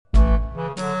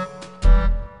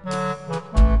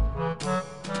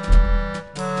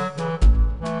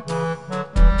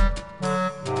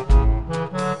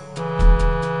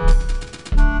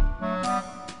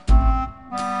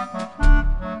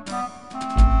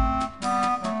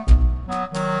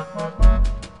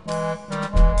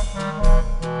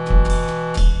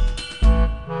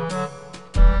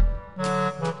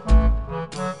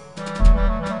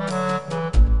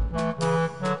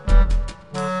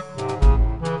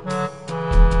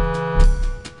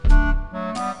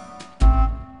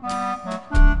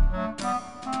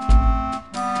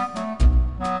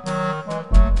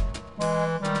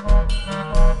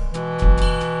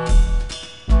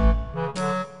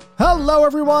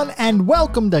everyone, and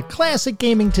welcome to Classic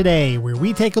Gaming Today, where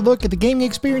we take a look at the gaming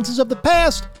experiences of the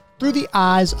past through the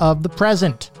eyes of the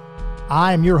present.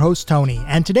 I'm your host, Tony,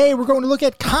 and today we're going to look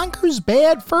at Conker's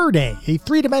Bad Fur Day, a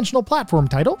three-dimensional platform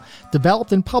title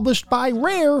developed and published by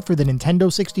Rare for the Nintendo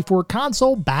 64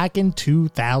 console back in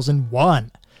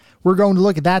 2001. We're going to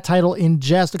look at that title in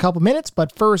just a couple minutes,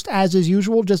 but first, as is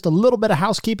usual, just a little bit of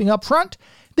housekeeping up front.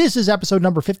 This is episode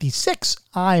number 56.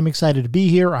 I'm excited to be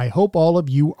here. I hope all of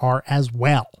you are as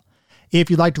well.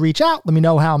 If you'd like to reach out, let me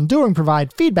know how I'm doing,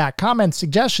 provide feedback, comments,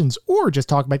 suggestions, or just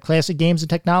talk about classic games and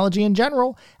technology in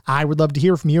general, I would love to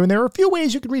hear from you, and there are a few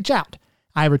ways you could reach out.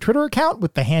 I have a Twitter account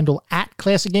with the handle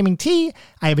 @ClassicGamingT.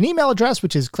 I have an email address,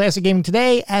 which is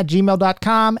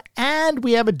classicgamingtoday@gmail.com, and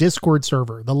we have a Discord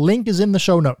server. The link is in the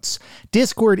show notes.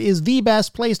 Discord is the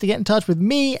best place to get in touch with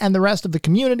me and the rest of the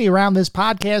community around this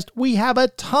podcast. We have a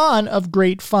ton of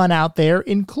great fun out there,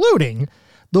 including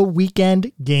the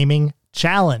Weekend Gaming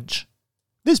Challenge.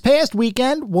 This past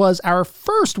weekend was our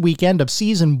first weekend of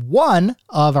Season 1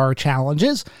 of our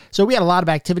challenges, so we had a lot of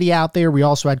activity out there. We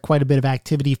also had quite a bit of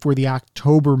activity for the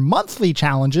October monthly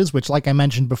challenges, which, like I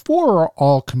mentioned before, are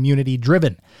all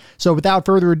community-driven. So without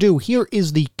further ado, here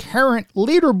is the current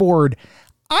leaderboard.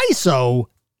 ISO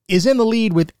is in the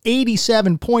lead with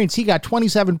 87 points. He got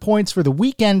 27 points for the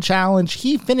weekend challenge.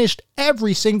 He finished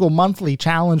every single monthly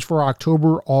challenge for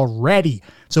October already.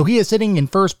 So he is sitting in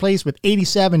first place with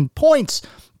 87 points.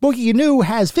 Boogie Gnu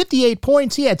has 58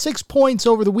 points. He had 6 points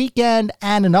over the weekend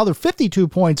and another 52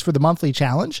 points for the monthly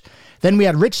challenge. Then we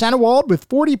had Rich Senewald with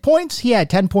 40 points. He had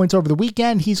 10 points over the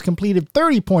weekend. He's completed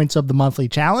 30 points of the monthly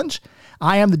challenge.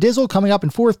 I Am the Dizzle coming up in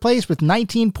fourth place with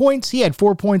 19 points. He had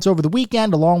 4 points over the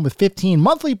weekend along with 15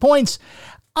 monthly points.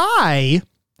 I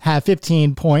have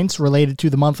 15 points related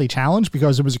to the monthly challenge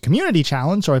because it was a community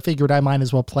challenge, so I figured I might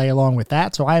as well play along with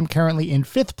that. So I am currently in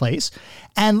fifth place.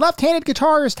 And Left-Handed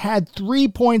Guitarist had 3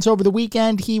 points over the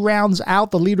weekend. He rounds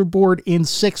out the leaderboard in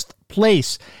sixth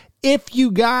place. If you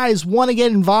guys want to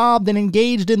get involved and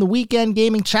engaged in the Weekend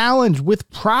Gaming Challenge with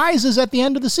prizes at the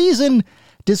end of the season,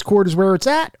 Discord is where it's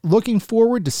at. Looking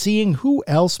forward to seeing who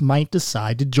else might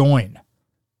decide to join.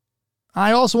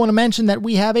 I also want to mention that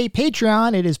we have a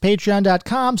Patreon. It is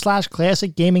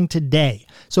patreon.com/classicgamingtoday.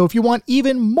 So if you want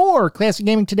even more Classic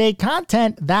Gaming Today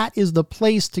content, that is the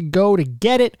place to go to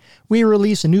get it. We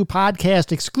release a new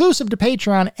podcast exclusive to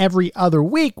Patreon every other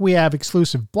week. We have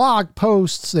exclusive blog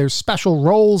posts. There's special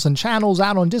roles and channels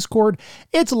out on Discord.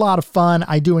 It's a lot of fun.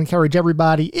 I do encourage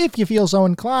everybody, if you feel so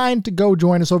inclined, to go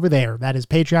join us over there. That is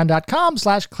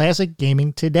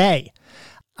patreon.com/classicgamingtoday.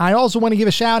 I also want to give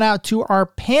a shout out to our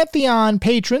Pantheon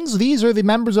patrons. These are the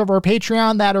members of our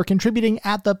Patreon that are contributing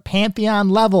at the Pantheon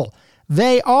level.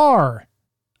 They are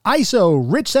ISO,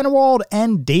 Rich Senewald,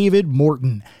 and David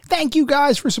Morton. Thank you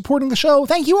guys for supporting the show.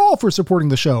 Thank you all for supporting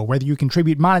the show. Whether you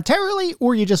contribute monetarily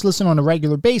or you just listen on a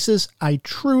regular basis, I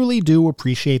truly do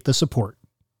appreciate the support.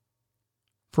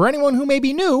 For anyone who may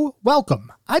be new,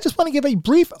 welcome. I just want to give a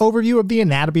brief overview of the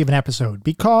anatomy of an episode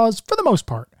because, for the most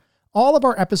part, all of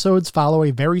our episodes follow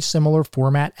a very similar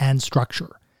format and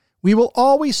structure. We will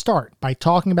always start by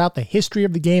talking about the history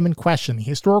of the game in question, the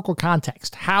historical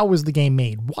context, how was the game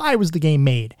made, why was the game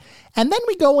made, and then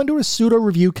we go into a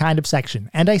pseudo-review kind of section.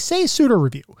 And I say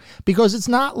pseudo-review because it's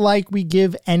not like we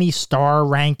give any star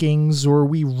rankings or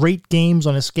we rate games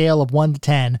on a scale of 1 to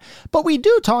 10, but we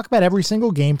do talk about every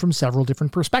single game from several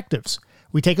different perspectives.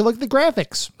 We take a look at the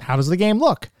graphics. How does the game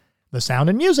look? The sound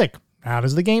and music. How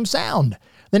does the game sound?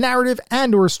 The narrative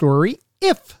and/or story,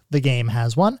 if the game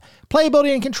has one,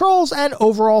 playability and controls, and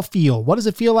overall feel. What does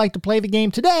it feel like to play the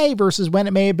game today versus when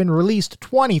it may have been released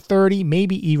 20, 30,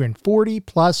 maybe even 40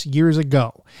 plus years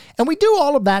ago? And we do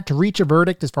all of that to reach a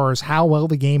verdict as far as how well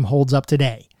the game holds up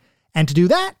today. And to do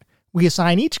that, we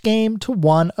assign each game to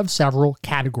one of several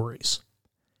categories.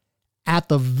 At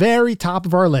the very top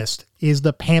of our list is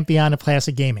the Pantheon of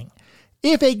Classic Gaming.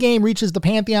 If a game reaches the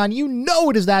Pantheon, you know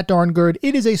it is that darn good.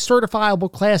 It is a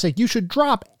certifiable classic. You should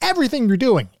drop everything you're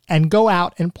doing and go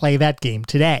out and play that game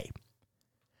today.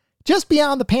 Just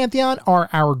beyond the Pantheon are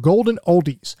our golden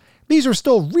oldies. These are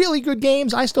still really good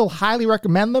games. I still highly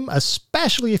recommend them,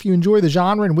 especially if you enjoy the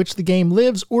genre in which the game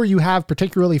lives or you have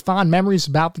particularly fond memories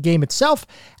about the game itself.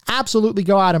 Absolutely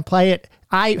go out and play it.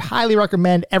 I highly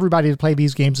recommend everybody to play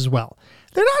these games as well.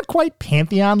 They're not quite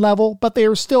Pantheon level, but they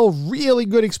are still really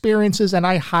good experiences, and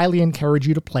I highly encourage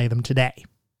you to play them today.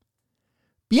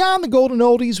 Beyond the golden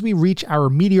oldies, we reach our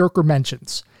mediocre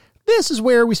mentions. This is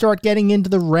where we start getting into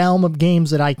the realm of games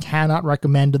that I cannot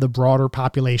recommend to the broader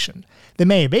population. They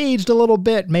may have aged a little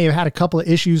bit, may have had a couple of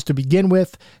issues to begin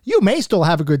with. You may still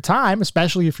have a good time,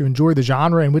 especially if you enjoy the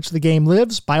genre in which the game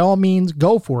lives. By all means,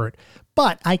 go for it.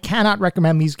 but I cannot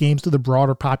recommend these games to the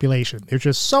broader population. There's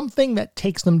just something that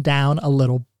takes them down a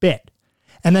little bit.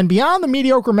 And then beyond the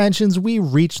mediocre mentions, we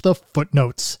reach the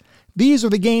footnotes. These are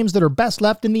the games that are best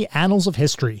left in the annals of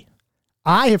history.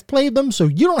 I have played them, so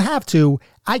you don't have to.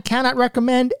 I cannot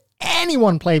recommend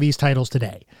anyone play these titles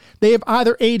today. They have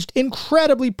either aged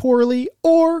incredibly poorly,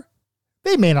 or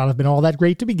they may not have been all that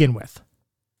great to begin with.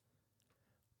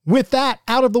 With that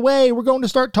out of the way, we're going to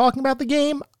start talking about the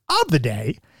game of the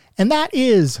day, and that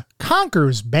is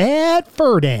Conker's Bad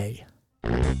Fur Day.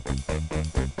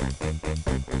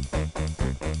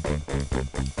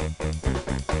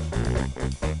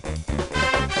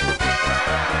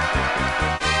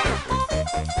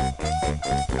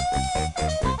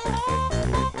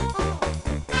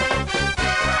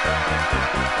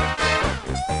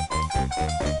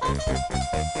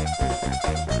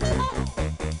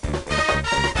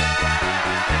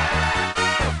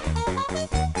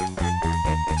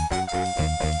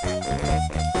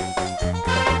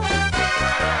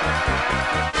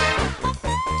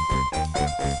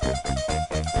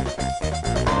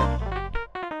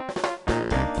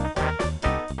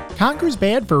 Conker's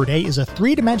Bad Fur Day is a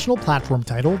three-dimensional platform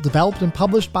title developed and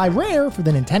published by Rare for the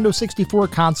Nintendo 64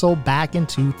 console back in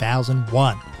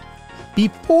 2001.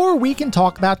 Before we can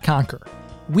talk about Conker,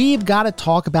 we've got to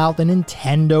talk about the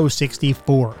Nintendo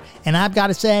 64. And I've got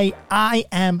to say, I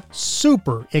am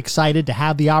super excited to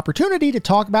have the opportunity to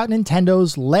talk about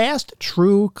Nintendo's last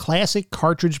true classic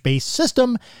cartridge-based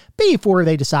system before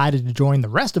they decided to join the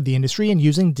rest of the industry in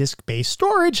using disc-based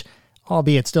storage,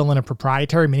 albeit still in a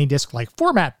proprietary mini-disc-like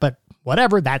format, but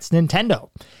whatever, that's Nintendo.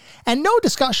 And no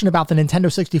discussion about the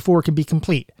Nintendo 64 can be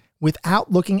complete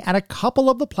without looking at a couple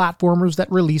of the platformers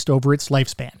that released over its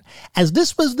lifespan, as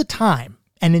this was the time,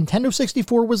 and Nintendo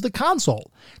 64 was the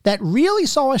console, that really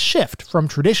saw a shift from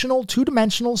traditional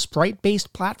two-dimensional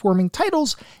sprite-based platforming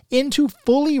titles into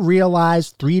fully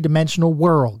realized three-dimensional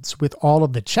worlds with all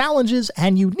of the challenges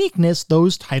and uniqueness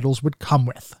those titles would come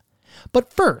with.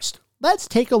 But first, let's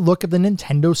take a look at the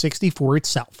Nintendo 64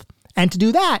 itself. And to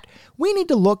do that, we need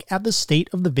to look at the state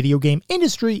of the video game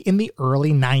industry in the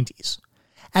early 90s.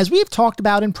 As we've talked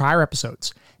about in prior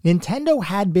episodes, Nintendo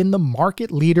had been the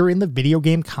market leader in the video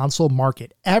game console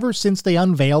market ever since they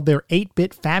unveiled their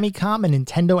 8-bit Famicom and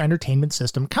Nintendo Entertainment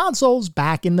System consoles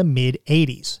back in the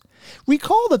mid-80s.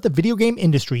 Recall that the video game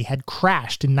industry had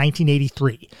crashed in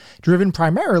 1983, driven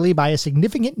primarily by a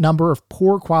significant number of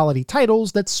poor quality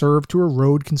titles that served to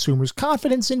erode consumers'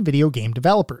 confidence in video game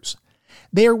developers.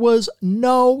 There was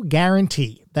no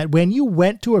guarantee that when you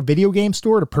went to a video game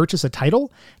store to purchase a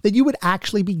title, that you would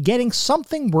actually be getting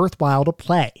something worthwhile to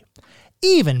play.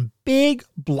 Even big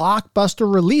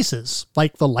blockbuster releases,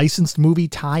 like the licensed movie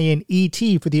tie-in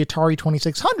E.T. for the Atari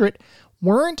 2600,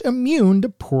 weren't immune to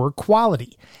poor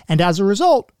quality, and as a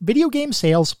result, video game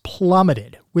sales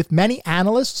plummeted, with many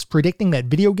analysts predicting that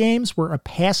video games were a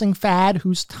passing fad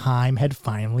whose time had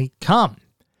finally come.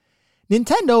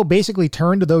 Nintendo basically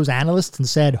turned to those analysts and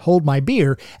said, "Hold my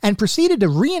beer," and proceeded to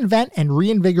reinvent and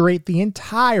reinvigorate the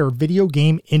entire video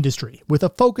game industry, with a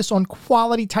focus on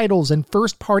quality titles and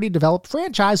first-party developed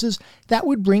franchises that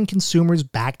would bring consumers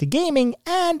back to gaming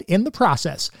and, in the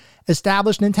process,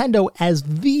 establish Nintendo as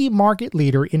the market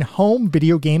leader in home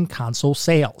video game console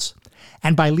sales.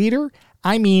 And by leader,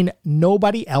 I mean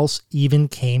nobody else even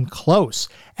came close,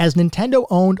 as Nintendo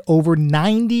owned over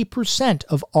 90%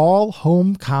 of all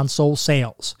home console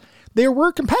sales. There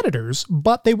were competitors,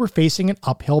 but they were facing an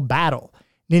uphill battle.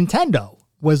 Nintendo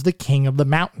was the king of the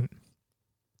mountain.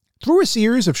 Through a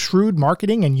series of shrewd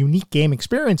marketing and unique game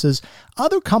experiences,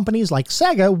 other companies like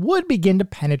Sega would begin to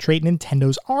penetrate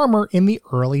Nintendo's armor in the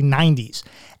early 90s,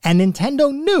 and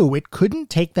Nintendo knew it couldn't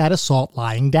take that assault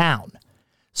lying down.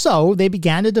 So they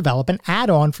began to develop an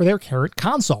add-on for their current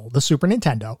console, the Super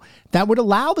Nintendo, that would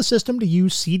allow the system to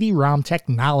use CD-ROM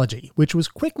technology, which was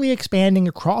quickly expanding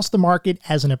across the market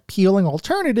as an appealing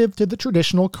alternative to the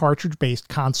traditional cartridge-based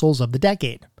consoles of the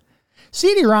decade.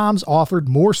 CD-ROMs offered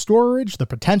more storage, the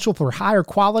potential for higher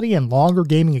quality and longer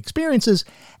gaming experiences,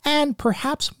 and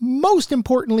perhaps most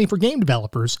importantly for game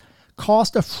developers,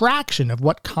 cost a fraction of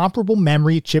what comparable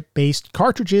memory chip-based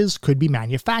cartridges could be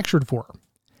manufactured for.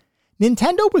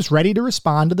 Nintendo was ready to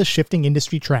respond to the shifting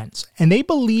industry trends, and they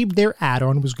believed their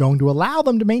add-on was going to allow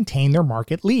them to maintain their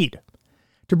market lead.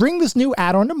 To bring this new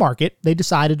add-on to market, they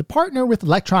decided to partner with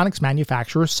electronics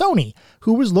manufacturer Sony,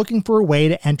 who was looking for a way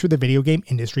to enter the video game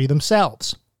industry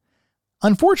themselves.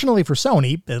 Unfortunately for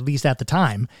Sony, at least at the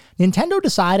time, Nintendo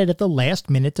decided at the last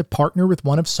minute to partner with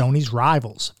one of Sony's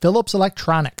rivals, Philips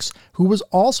Electronics, who was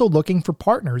also looking for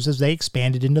partners as they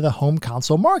expanded into the home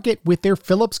console market with their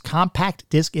Philips Compact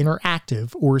Disc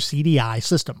Interactive, or CDI,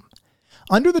 system.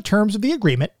 Under the terms of the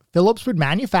agreement, Philips would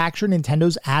manufacture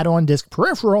Nintendo's add-on disc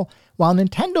peripheral, while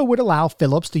Nintendo would allow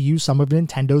Philips to use some of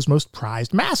Nintendo's most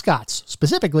prized mascots,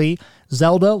 specifically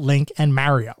Zelda, Link, and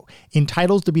Mario, in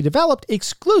titles to be developed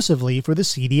exclusively for the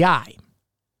CDI.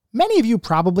 Many of you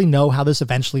probably know how this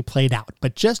eventually played out,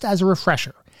 but just as a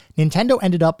refresher, Nintendo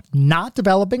ended up not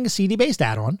developing a CD-based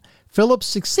add-on, Philips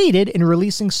succeeded in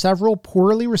releasing several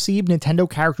poorly received Nintendo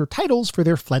character titles for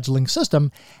their fledgling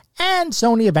system, and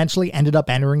Sony eventually ended up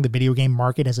entering the video game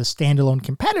market as a standalone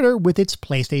competitor with its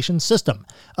PlayStation system,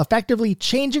 effectively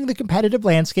changing the competitive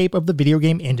landscape of the video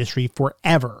game industry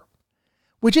forever.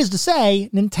 Which is to say,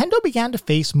 Nintendo began to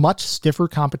face much stiffer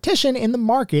competition in the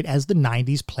market as the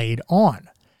 90s played on.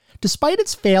 Despite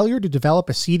its failure to develop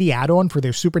a CD add-on for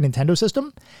their Super Nintendo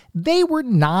system, they were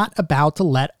not about to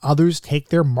let others take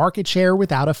their market share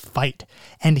without a fight.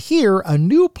 And here, a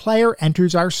new player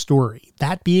enters our story,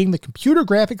 that being the computer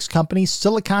graphics company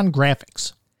Silicon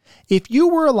Graphics. If you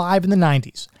were alive in the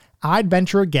 90s, I'd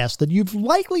venture a guess that you've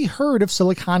likely heard of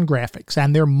Silicon Graphics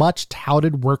and their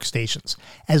much-touted workstations,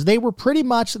 as they were pretty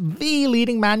much the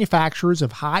leading manufacturers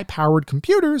of high-powered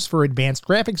computers for advanced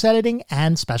graphics editing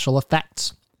and special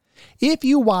effects. If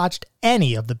you watched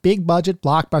any of the big-budget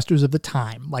blockbusters of the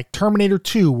time, like Terminator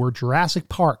 2 or Jurassic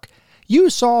Park, you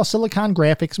saw Silicon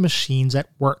Graphics machines at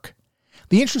work.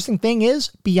 The interesting thing is,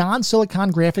 beyond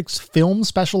Silicon Graphics' film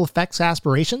special effects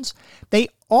aspirations, they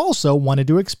also wanted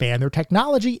to expand their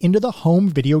technology into the home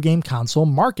video game console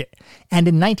market, and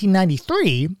in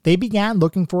 1993, they began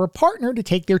looking for a partner to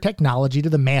take their technology to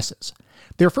the masses.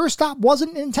 Their first stop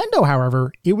wasn't Nintendo,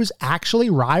 however, it was actually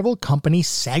rival company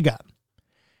Sega.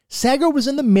 Sega was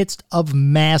in the midst of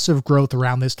massive growth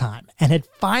around this time, and had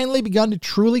finally begun to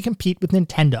truly compete with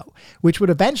Nintendo, which would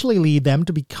eventually lead them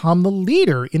to become the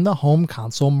leader in the home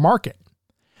console market.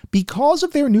 Because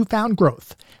of their newfound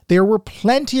growth, there were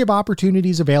plenty of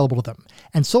opportunities available to them,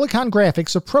 and Silicon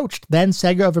Graphics approached then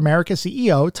Sega of America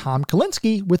CEO Tom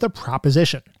Kalinske with a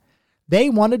proposition. They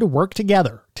wanted to work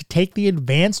together to take the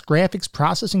advanced graphics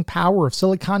processing power of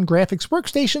Silicon Graphics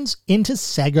workstations into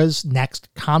Sega's next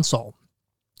console.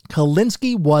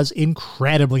 Kalinske was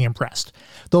incredibly impressed,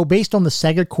 though based on the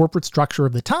Sega corporate structure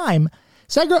of the time,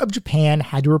 Sega of Japan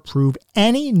had to approve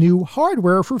any new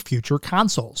hardware for future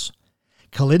consoles.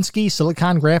 Kalinske,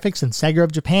 Silicon Graphics, and Sega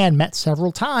of Japan met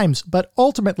several times, but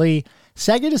ultimately,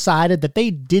 Sega decided that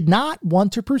they did not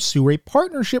want to pursue a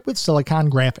partnership with Silicon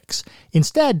Graphics,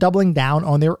 instead doubling down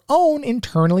on their own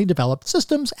internally developed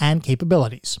systems and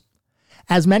capabilities.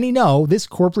 As many know, this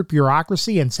corporate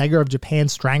bureaucracy and Sega of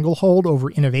Japan's stranglehold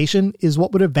over innovation is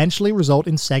what would eventually result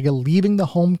in Sega leaving the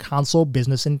home console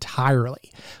business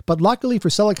entirely. But luckily for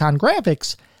Silicon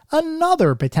Graphics,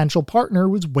 another potential partner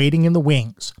was waiting in the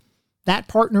wings. That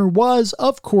partner was,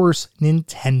 of course,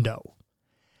 Nintendo.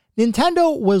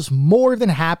 Nintendo was more than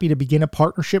happy to begin a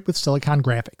partnership with Silicon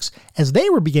Graphics, as they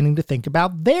were beginning to think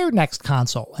about their next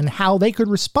console and how they could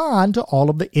respond to all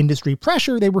of the industry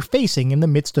pressure they were facing in the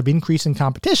midst of increasing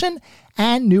competition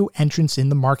and new entrants in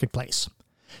the marketplace.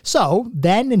 So,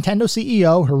 then Nintendo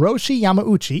CEO Hiroshi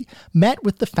Yamauchi met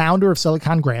with the founder of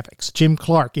Silicon Graphics, Jim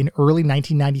Clark, in early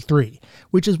 1993,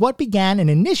 which is what began an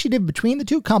initiative between the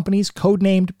two companies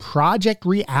codenamed Project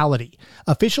Reality,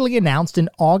 officially announced in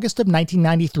August of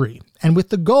 1993, and with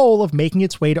the goal of making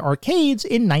its way to arcades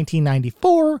in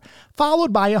 1994,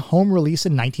 followed by a home release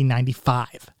in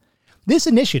 1995. This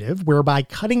initiative, whereby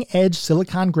cutting-edge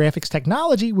Silicon Graphics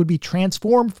technology would be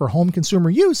transformed for home consumer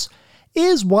use,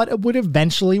 is what would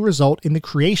eventually result in the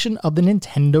creation of the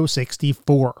Nintendo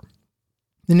 64.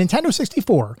 The Nintendo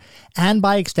 64, and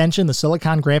by extension the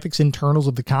Silicon Graphics internals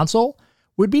of the console,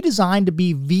 would be designed to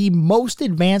be the most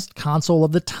advanced console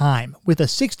of the time, with a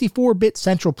 64-bit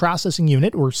central processing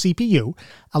unit, or CPU,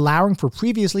 allowing for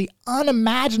previously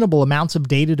unimaginable amounts of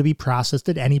data to be processed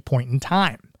at any point in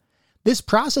time. This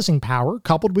processing power,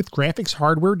 coupled with graphics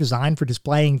hardware designed for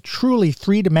displaying truly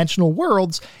three-dimensional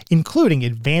worlds, including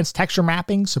advanced texture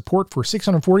mapping, support for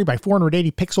 640 by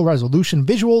 480 pixel resolution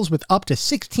visuals with up to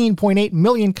 16.8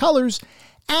 million colors,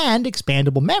 and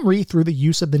expandable memory through the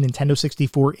use of the Nintendo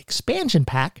 64 expansion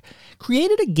pack,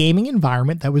 created a gaming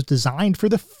environment that was designed for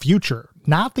the future,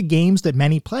 not the games that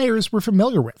many players were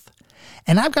familiar with.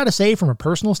 And I've got to say, from a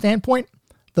personal standpoint,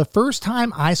 the first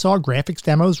time I saw graphics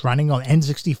demos running on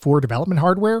N64 development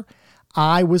hardware,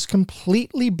 I was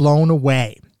completely blown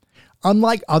away.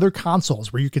 Unlike other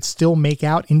consoles where you could still make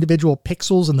out individual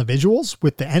pixels in the visuals,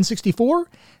 with the N64,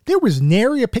 there was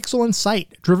nary a pixel in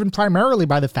sight, driven primarily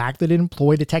by the fact that it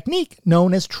employed a technique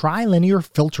known as trilinear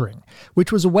filtering,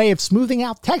 which was a way of smoothing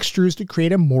out textures to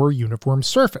create a more uniform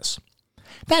surface.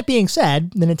 That being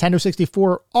said, the Nintendo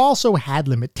 64 also had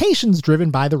limitations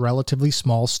driven by the relatively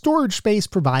small storage space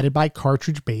provided by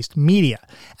cartridge-based media,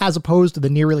 as opposed to the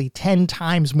nearly 10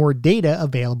 times more data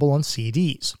available on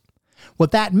CDs.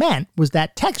 What that meant was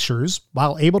that textures,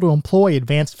 while able to employ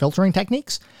advanced filtering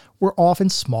techniques, were often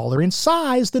smaller in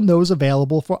size than those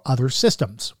available for other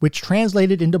systems, which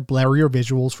translated into blurrier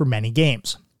visuals for many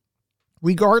games.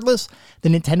 Regardless, the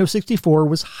Nintendo 64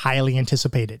 was highly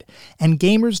anticipated, and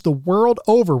gamers the world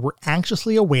over were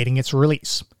anxiously awaiting its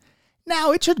release.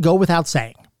 Now, it should go without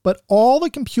saying, but all the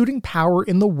computing power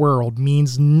in the world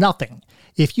means nothing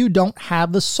if you don't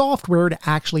have the software to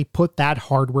actually put that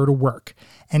hardware to work.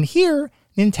 And here,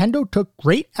 Nintendo took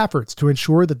great efforts to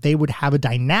ensure that they would have a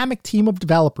dynamic team of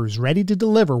developers ready to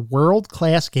deliver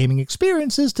world-class gaming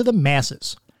experiences to the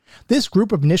masses. This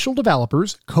group of initial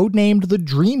developers, codenamed the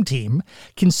Dream Team,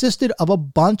 consisted of a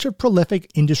bunch of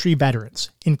prolific industry veterans,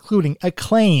 including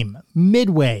Acclaim,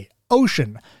 Midway,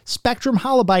 Ocean, Spectrum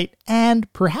Holobyte,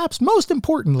 and, perhaps most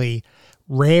importantly,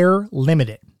 Rare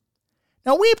Limited.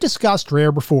 Now, we've discussed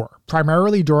Rare before,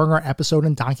 primarily during our episode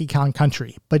on Donkey Kong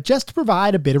Country, but just to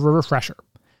provide a bit of a refresher.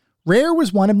 Rare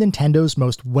was one of Nintendo's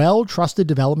most well-trusted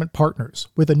development partners,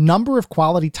 with a number of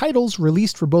quality titles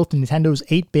released for both Nintendo's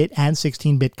 8-bit and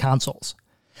 16-bit consoles.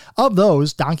 Of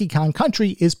those, Donkey Kong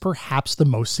Country is perhaps the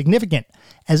most significant,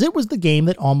 as it was the game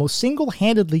that almost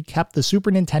single-handedly kept the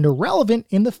Super Nintendo relevant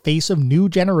in the face of new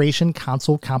generation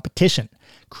console competition,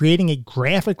 creating a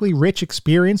graphically rich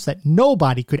experience that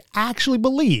nobody could actually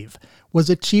believe was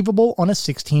achievable on a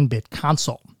 16-bit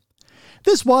console.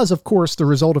 This was, of course, the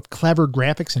result of clever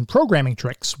graphics and programming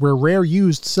tricks, where Rare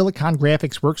used Silicon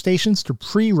Graphics workstations to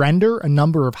pre-render a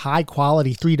number of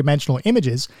high-quality three-dimensional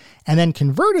images, and then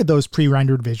converted those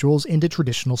pre-rendered visuals into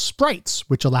traditional sprites,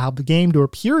 which allowed the game to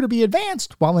appear to be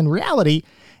advanced, while in reality,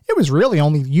 it was really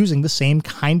only using the same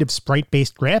kind of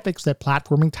sprite-based graphics that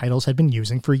platforming titles had been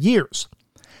using for years.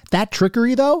 That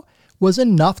trickery, though, was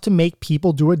enough to make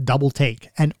people do a double take,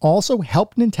 and also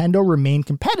helped Nintendo remain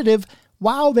competitive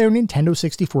while their Nintendo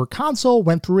 64 console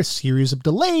went through a series of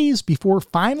delays before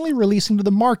finally releasing to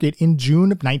the market in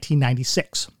June of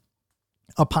 1996.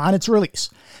 Upon its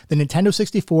release, the Nintendo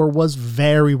 64 was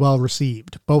very well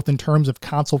received, both in terms of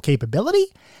console capability,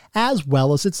 as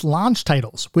well as its launch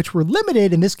titles, which were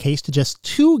limited in this case to just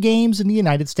 2 games in the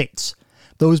United States,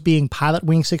 those being Pilot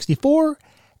Wing 64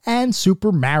 and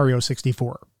Super Mario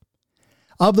 64.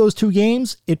 Of those 2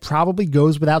 games, it probably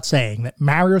goes without saying that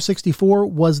Mario 64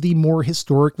 was the more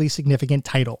historically significant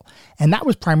title, and that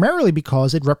was primarily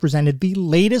because it represented the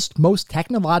latest, most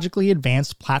technologically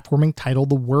advanced platforming title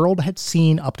the world had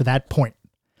seen up to that point.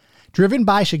 Driven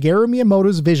by Shigeru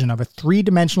Miyamoto's vision of a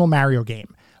 3-dimensional Mario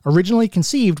game, originally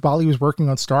conceived while he was working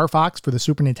on Star Fox for the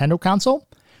Super Nintendo console,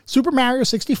 Super Mario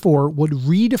 64 would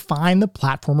redefine the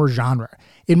platformer genre,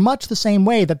 in much the same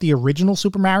way that the original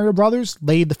Super Mario Bros.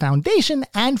 Laid the foundation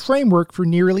and framework for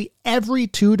nearly every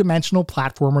 2-dimensional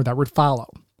platformer that would follow.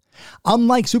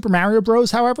 Unlike Super Mario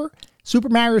Bros., however, Super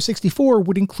Mario 64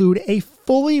 would include a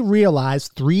fully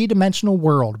realized 3-dimensional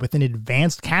world with an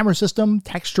advanced camera system,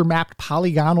 texture-mapped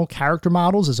polygonal character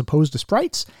models as opposed to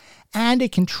sprites, and a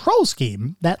control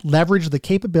scheme that leveraged the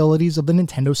capabilities of the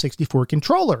Nintendo 64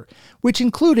 controller, which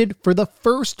included, for the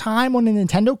first time on a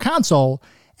Nintendo console,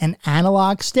 an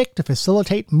analog stick to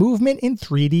facilitate movement in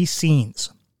 3D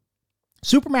scenes.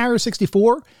 Super Mario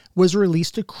 64 was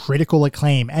released to critical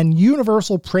acclaim and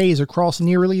universal praise across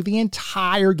nearly the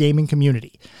entire gaming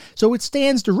community, so it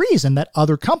stands to reason that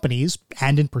other companies,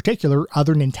 and in particular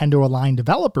other Nintendo-aligned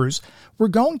developers, were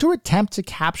going to attempt to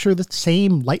capture the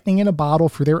same lightning in a bottle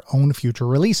for their own future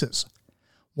releases.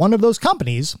 One of those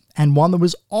companies, and one that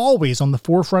was always on the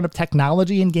forefront of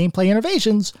technology and gameplay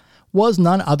innovations, was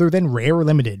none other than Rare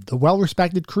Limited, the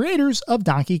well-respected creators of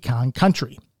Donkey Kong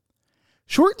Country.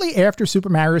 Shortly after Super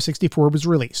Mario 64 was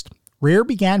released, Rare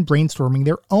began brainstorming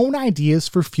their own ideas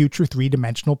for future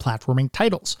 3-dimensional platforming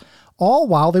titles, all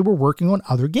while they were working on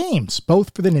other games,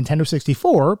 both for the Nintendo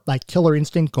 64, like Killer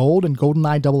Instinct Gold and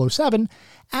GoldenEye 007,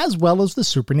 as well as the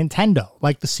Super Nintendo,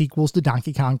 like the sequels to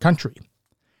Donkey Kong Country.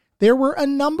 There were a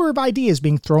number of ideas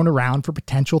being thrown around for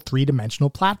potential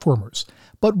 3-dimensional platformers,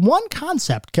 but one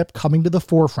concept kept coming to the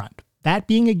forefront, that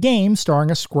being a game starring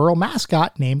a squirrel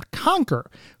mascot named Conker,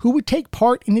 who would take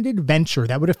part in an adventure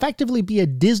that would effectively be a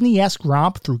Disney-esque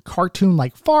romp through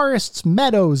cartoon-like forests,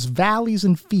 meadows, valleys,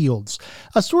 and fields,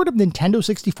 a sort of Nintendo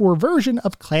 64 version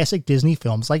of classic Disney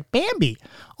films like Bambi,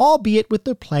 albeit with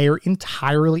the player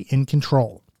entirely in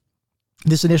control.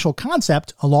 This initial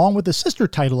concept, along with a sister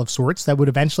title of sorts that would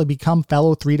eventually become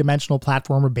fellow three-dimensional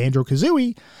platformer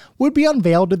Banjo-Kazooie, would be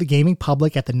unveiled to the gaming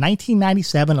public at the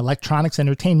 1997 Electronics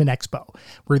Entertainment Expo,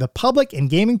 where the public and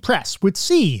gaming press would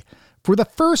see, for the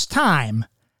first time,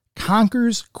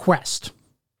 Conker's Quest.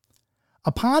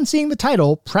 Upon seeing the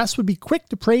title, press would be quick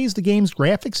to praise the game's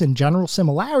graphics and general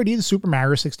similarity to Super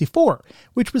Mario 64,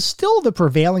 which was still the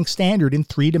prevailing standard in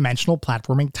three-dimensional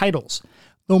platforming titles,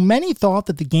 though many thought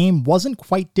that the game wasn't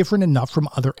quite different enough from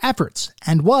other efforts,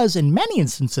 and was, in many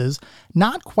instances,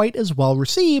 not quite as well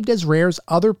received as Rare's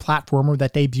other platformer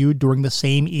that debuted during the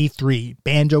same E3,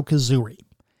 Banjo-Kazooie.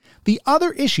 The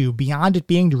other issue, beyond it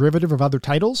being derivative of other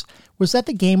titles, was that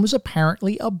the game was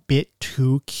apparently a bit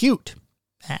too cute.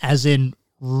 As in,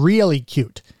 really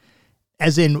cute.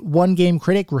 As in, one game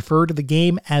critic referred to the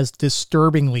game as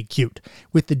disturbingly cute,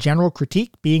 with the general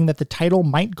critique being that the title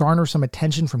might garner some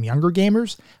attention from younger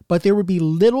gamers, but there would be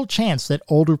little chance that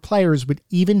older players would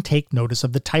even take notice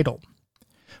of the title.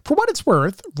 For what it's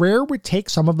worth, Rare would take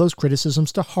some of those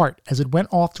criticisms to heart as it went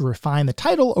off to refine the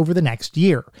title over the next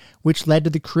year, which led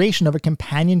to the creation of a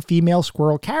companion female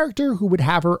squirrel character who would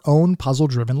have her own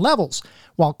puzzle-driven levels,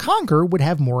 while Conker would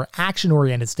have more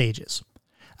action-oriented stages.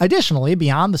 Additionally,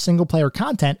 beyond the single-player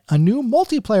content, a new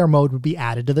multiplayer mode would be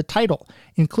added to the title,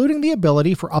 including the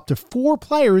ability for up to 4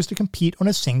 players to compete on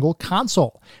a single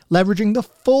console, leveraging the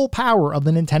full power of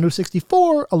the Nintendo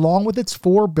 64 along with its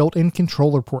 4 built-in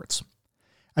controller ports.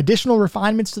 Additional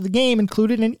refinements to the game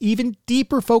included an even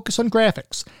deeper focus on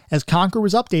graphics, as Conker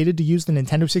was updated to use the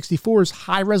Nintendo 64's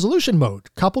high-resolution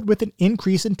mode, coupled with an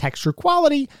increase in texture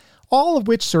quality, all of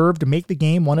which served to make the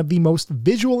game one of the most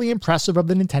visually impressive of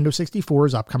the Nintendo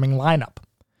 64's upcoming lineup.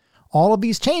 All of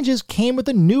these changes came with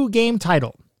a new game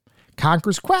title.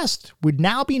 Conker's Quest would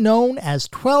now be known as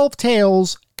 12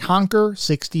 Tales Conker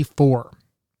 64.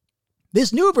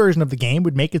 This new version of the game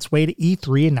would make its way to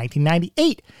E3 in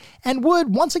 1998, and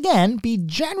would once again be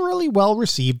generally well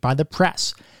received by the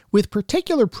press, with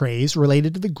particular praise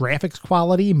related to the graphics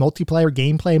quality, multiplayer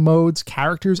gameplay modes,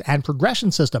 characters, and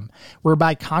progression system,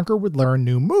 whereby Conker would learn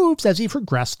new moves as he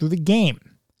progressed through the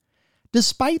game.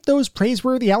 Despite those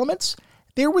praiseworthy elements,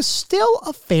 there was still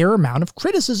a fair amount of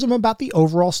criticism about the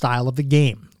overall style of the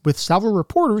game, with several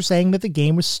reporters saying that the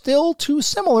game was still too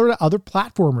similar to other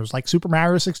platformers like Super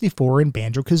Mario 64 and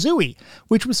Banjo-Kazooie,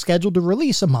 which was scheduled to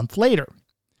release a month later.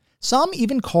 Some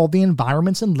even called the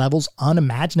environments and levels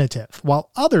unimaginative,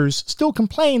 while others still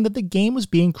complained that the game was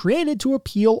being created to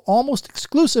appeal almost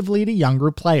exclusively to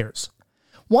younger players.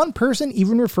 One person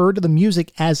even referred to the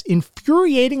music as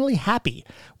infuriatingly happy,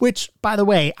 which, by the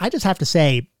way, I just have to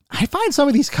say, I find some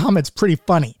of these comments pretty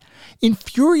funny.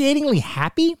 Infuriatingly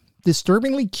happy?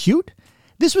 Disturbingly cute?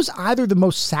 This was either the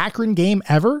most saccharine game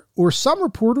ever, or some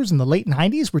reporters in the late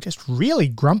 90s were just really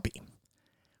grumpy.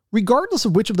 Regardless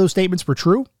of which of those statements were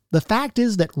true, the fact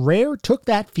is that Rare took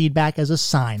that feedback as a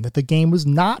sign that the game was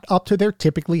not up to their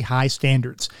typically high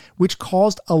standards, which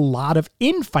caused a lot of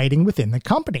infighting within the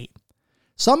company.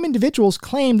 Some individuals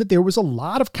claimed that there was a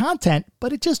lot of content,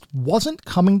 but it just wasn't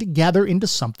coming together into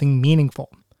something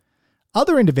meaningful.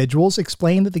 Other individuals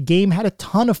explained that the game had a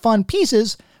ton of fun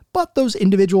pieces, but those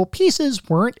individual pieces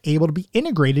weren't able to be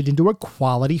integrated into a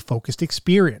quality-focused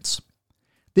experience.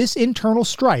 This internal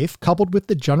strife, coupled with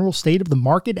the general state of the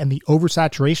market and the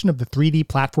oversaturation of the 3D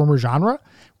platformer genre,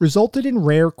 resulted in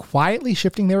Rare quietly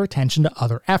shifting their attention to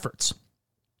other efforts.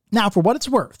 Now, for what it's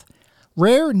worth,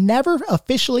 Rare never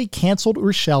officially canceled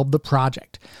or shelved the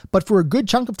project, but for a good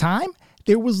chunk of time,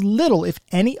 there was little, if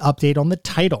any, update on the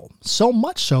title, so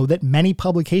much so that many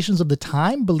publications of the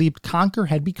time believed Conker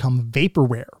had become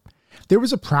vaporware. There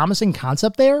was a promising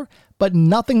concept there, but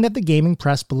nothing that the gaming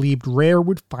press believed Rare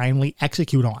would finally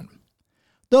execute on.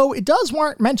 Though it does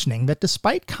warrant mentioning that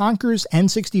despite Conker's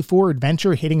N64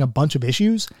 adventure hitting a bunch of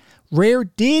issues, Rare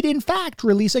did in fact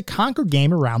release a Conker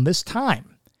game around this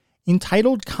time.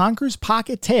 Entitled Conker's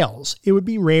Pocket Tales, it would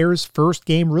be Rare's first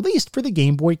game released for the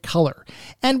Game Boy Color,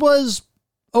 and was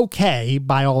okay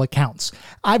by all accounts.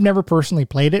 I've never personally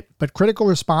played it, but critical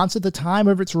response at the time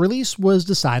of its release was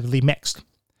decidedly mixed.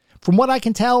 From what I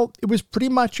can tell, it was pretty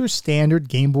much your standard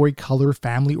Game Boy Color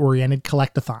family-oriented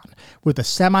collectathon, with a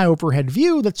semi-overhead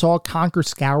view that saw Conker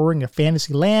scouring a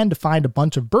fantasy land to find a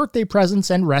bunch of birthday presents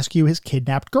and rescue his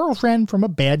kidnapped girlfriend from a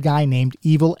bad guy named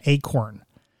Evil Acorn.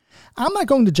 I'm not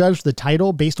going to judge the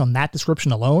title based on that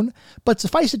description alone, but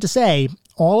suffice it to say,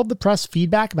 all of the press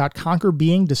feedback about Conker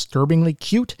being disturbingly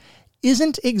cute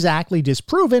isn't exactly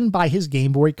disproven by his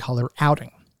Game Boy Color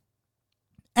outing.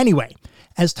 Anyway,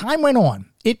 as time went on,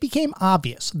 it became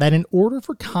obvious that in order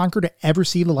for Conker to ever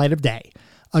see the light of day,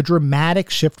 a dramatic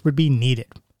shift would be needed.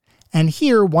 And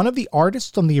here, one of the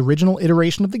artists on the original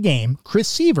iteration of the game, Chris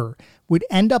Seaver, would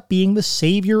end up being the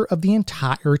savior of the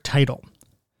entire title.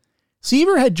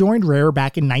 Seaver had joined Rare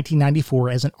back in 1994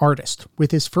 as an artist, with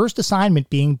his first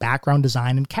assignment being background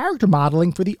design and character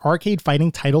modeling for the arcade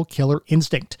fighting title Killer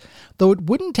Instinct, though it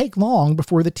wouldn't take long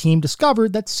before the team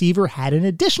discovered that Seaver had an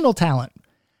additional talent.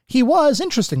 He was,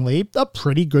 interestingly, a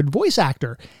pretty good voice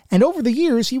actor, and over the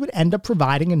years he would end up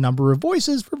providing a number of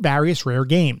voices for various Rare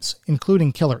games,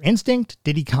 including Killer Instinct,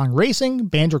 Diddy Kong Racing,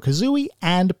 Banjo-Kazooie,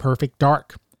 and Perfect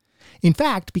Dark. In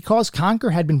fact, because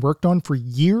Conker had been worked on for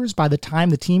years by the time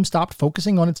the team stopped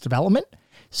focusing on its development,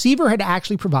 Seaver had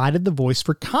actually provided the voice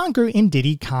for Conker in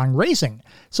Diddy Kong Racing,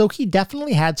 so he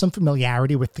definitely had some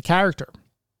familiarity with the character.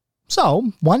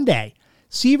 So, one day,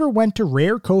 Seaver went to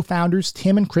Rare co-founders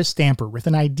Tim and Chris Stamper with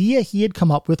an idea he had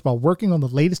come up with while working on the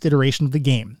latest iteration of the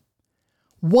game.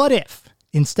 What if,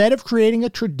 instead of creating a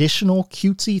traditional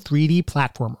cutesy 3D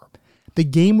platformer, the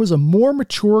game was a more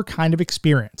mature kind of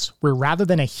experience, where rather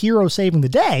than a hero saving the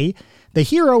day, the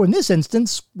hero in this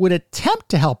instance would attempt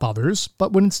to help others,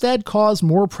 but would instead cause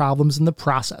more problems in the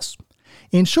process.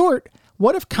 In short,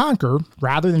 what if Conker,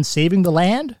 rather than saving the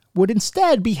land, would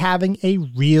instead be having a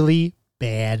really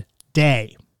bad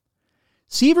day?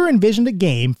 Seaver envisioned a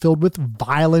game filled with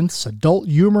violence, adult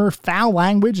humor, foul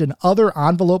language, and other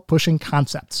envelope-pushing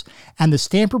concepts, and the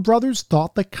Stamper brothers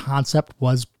thought the concept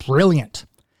was brilliant.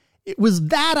 It was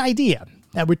that idea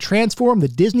that would transform the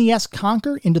Disney-esque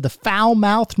Conker into the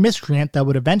foul-mouthed miscreant that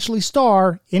would eventually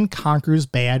star in Conker's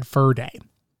Bad Fur Day.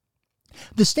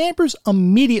 The Stampers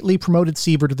immediately promoted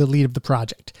Seaver to the lead of the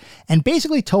project, and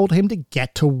basically told him to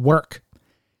get to work.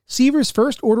 Seaver's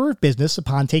first order of business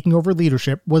upon taking over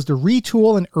leadership was to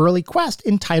retool an early quest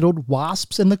entitled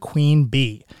Wasps and the Queen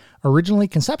Bee, originally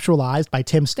conceptualized by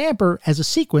Tim Stamper as a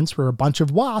sequence where a bunch of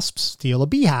wasps steal a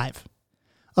beehive.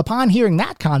 Upon hearing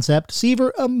that concept,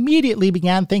 Seaver immediately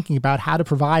began thinking about how to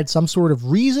provide some sort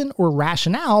of reason or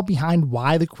rationale behind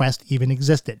why the quest even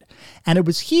existed, and it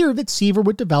was here that Seaver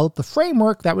would develop the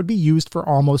framework that would be used for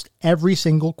almost every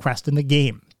single quest in the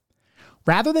game.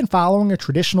 Rather than following a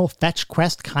traditional fetch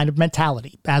quest kind of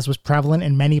mentality, as was prevalent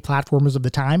in many platformers of the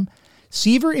time,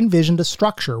 Seaver envisioned a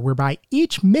structure whereby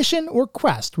each mission or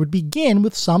quest would begin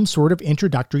with some sort of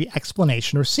introductory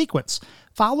explanation or sequence,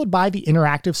 followed by the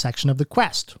interactive section of the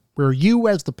quest, where you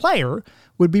as the player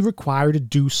would be required to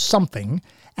do something,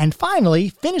 and finally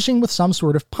finishing with some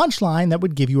sort of punchline that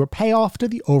would give you a payoff to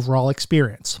the overall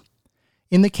experience.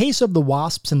 In the case of the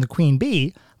Wasps and the Queen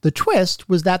Bee, the twist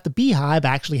was that the beehive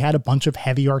actually had a bunch of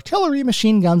heavy artillery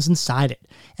machine guns inside it,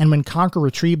 and when Conker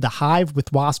retrieved the hive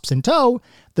with wasps in tow,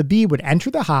 the bee would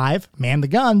enter the hive, man the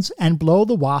guns, and blow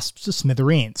the wasps to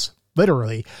smithereens.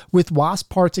 Literally, with wasp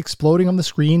parts exploding on the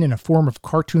screen in a form of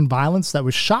cartoon violence that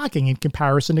was shocking in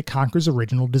comparison to Conker's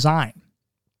original design.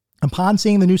 Upon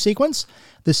seeing the new sequence,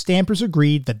 the Stampers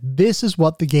agreed that this is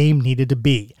what the game needed to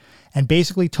be, and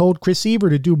basically told Chris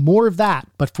Seaver to do more of that,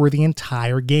 but for the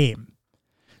entire game.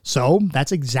 So,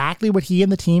 that's exactly what he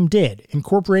and the team did,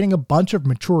 incorporating a bunch of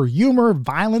mature humor,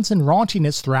 violence, and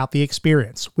raunchiness throughout the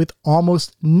experience, with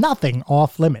almost nothing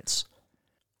off limits.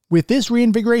 With this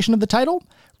reinvigoration of the title,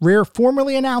 Rare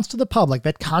formally announced to the public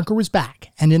that Conker was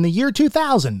back, and in the year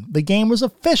 2000, the game was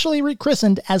officially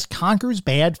rechristened as Conker's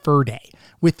Bad Fur Day,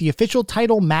 with the official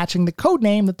title matching the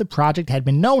codename that the project had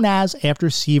been known as after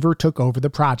Seaver took over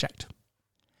the project.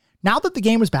 Now that the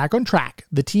game was back on track,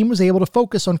 the team was able to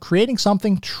focus on creating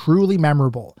something truly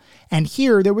memorable, and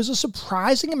here there was a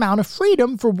surprising amount of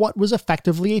freedom for what was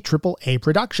effectively a AAA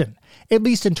production, at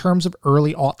least in terms of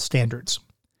early aught standards.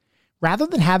 Rather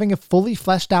than having a fully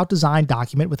fleshed out design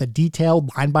document with a detailed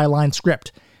line-by-line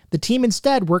script, the team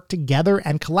instead worked together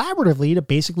and collaboratively to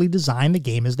basically design the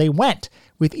game as they went,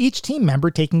 with each team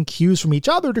member taking cues from each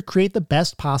other to create the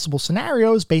best possible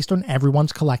scenarios based on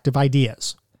everyone's collective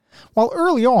ideas. While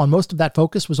early on most of that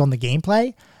focus was on the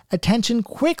gameplay, attention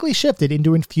quickly shifted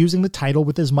into infusing the title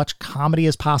with as much comedy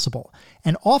as possible,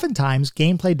 and oftentimes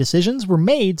gameplay decisions were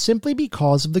made simply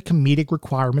because of the comedic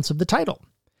requirements of the title.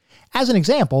 As an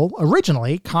example,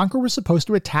 originally, Conker was supposed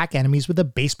to attack enemies with a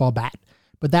baseball bat,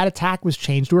 but that attack was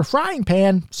changed to a frying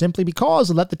pan simply because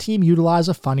it let the team utilize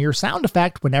a funnier sound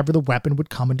effect whenever the weapon would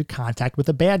come into contact with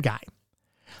a bad guy.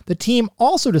 The team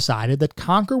also decided that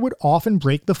Conker would often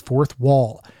break the fourth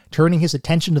wall, turning his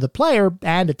attention to the player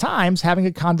and, at times, having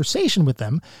a conversation with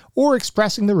them or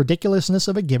expressing the ridiculousness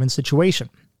of a given situation.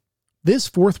 This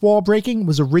fourth wall breaking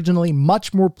was originally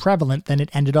much more prevalent than it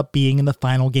ended up being in the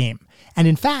final game, and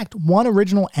in fact, one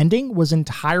original ending was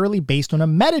entirely based on a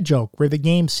meta joke where the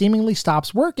game seemingly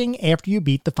stops working after you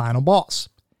beat the final boss.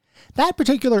 That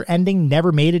particular ending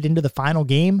never made it into the final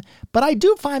game, but I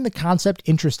do find the concept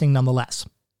interesting nonetheless.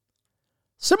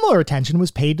 Similar attention was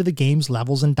paid to the game's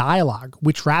levels and dialogue,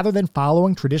 which rather than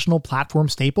following traditional platform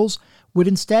staples, would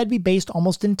instead be based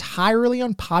almost entirely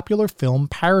on popular film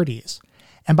parodies.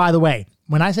 And by the way,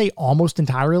 when I say almost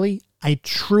entirely, I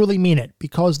truly mean it,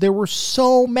 because there were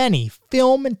so many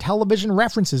film and television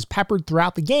references peppered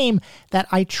throughout the game that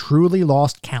I truly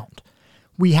lost count.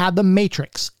 We had The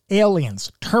Matrix,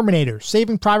 Aliens, Terminator,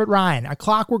 Saving Private Ryan, A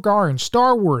Clockwork Orange,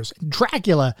 Star Wars,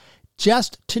 Dracula,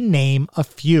 just to name a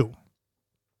few.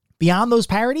 Beyond those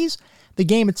parodies, the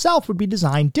game itself would be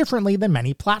designed differently than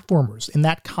many platformers, in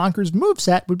that Conker's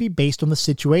moveset would be based on the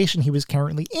situation he was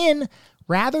currently in,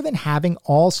 rather than having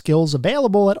all skills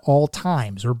available at all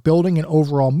times, or building an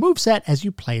overall moveset as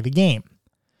you play the game.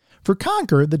 For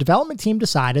Conker, the development team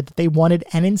decided that they wanted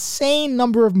an insane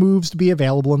number of moves to be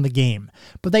available in the game,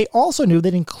 but they also knew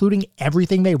that including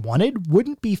everything they wanted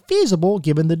wouldn't be feasible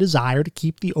given the desire to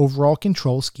keep the overall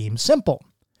control scheme simple.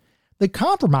 The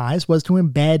compromise was to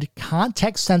embed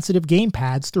context-sensitive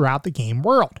gamepads throughout the game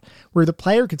world, where the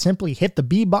player could simply hit the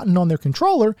B button on their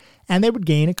controller and they would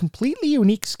gain a completely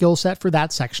unique skill set for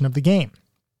that section of the game.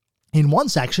 In one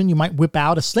section, you might whip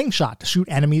out a slingshot to shoot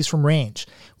enemies from range,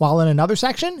 while in another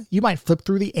section, you might flip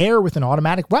through the air with an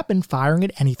automatic weapon firing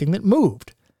at anything that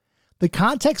moved. The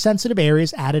context-sensitive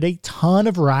areas added a ton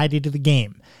of variety to the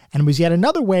game, and was yet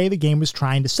another way the game was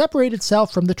trying to separate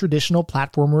itself from the traditional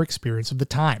platformer experience of the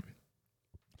time.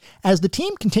 As the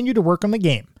team continued to work on the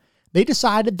game, they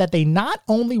decided that they not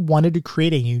only wanted to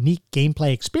create a unique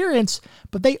gameplay experience,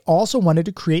 but they also wanted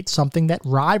to create something that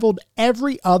rivaled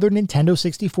every other Nintendo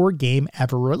 64 game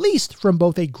ever released from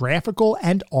both a graphical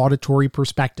and auditory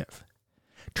perspective.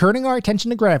 Turning our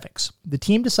attention to graphics, the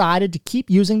team decided to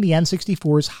keep using the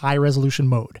N64's high-resolution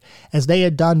mode, as they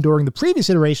had done during the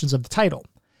previous iterations of the title.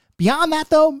 Beyond that,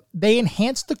 though, they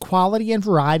enhanced the quality and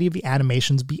variety of the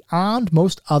animations beyond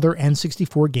most other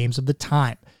N64 games of the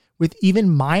time, with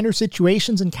even minor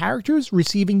situations and characters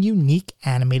receiving unique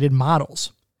animated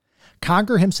models.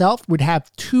 Conker himself would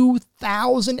have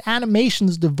 2,000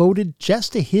 animations devoted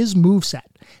just to his moveset,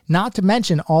 not to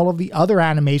mention all of the other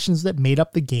animations that made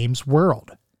up the game's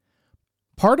world.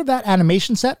 Part of that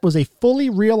animation set was a fully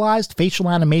realized facial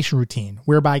animation routine,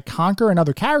 whereby Conker and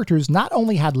other characters not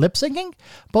only had lip syncing,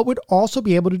 but would also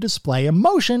be able to display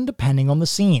emotion depending on the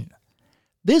scene.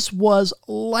 This was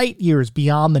light years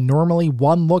beyond the normally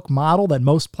one-look model that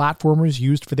most platformers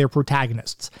used for their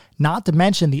protagonists, not to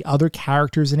mention the other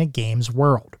characters in a game's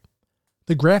world.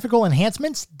 The graphical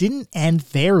enhancements didn't end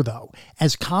there, though,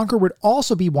 as Conker would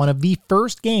also be one of the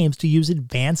first games to use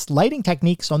advanced lighting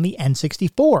techniques on the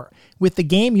N64, with the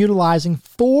game utilizing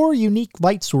 4 unique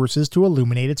light sources to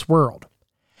illuminate its world.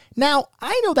 Now,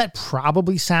 I know that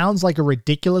probably sounds like a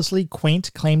ridiculously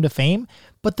quaint claim to fame,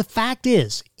 but the fact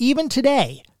is, even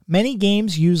today, many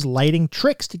games use lighting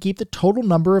tricks to keep the total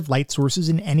number of light sources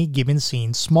in any given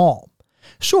scene small.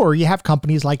 Sure, you have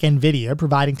companies like Nvidia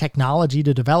providing technology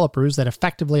to developers that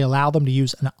effectively allow them to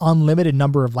use an unlimited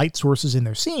number of light sources in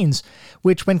their scenes,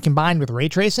 which when combined with ray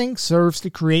tracing serves to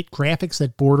create graphics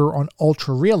that border on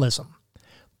ultra-realism.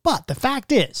 But the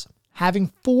fact is,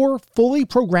 having 4 fully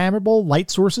programmable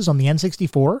light sources on the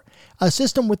N64, a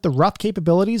system with the rough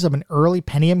capabilities of an early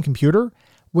Pentium computer,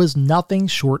 was nothing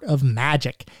short of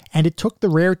magic, and it took the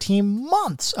Rare team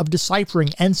months of deciphering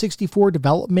N64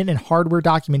 development and hardware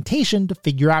documentation to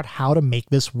figure out how to make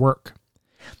this work.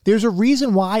 There's a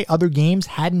reason why other games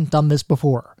hadn't done this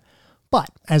before, but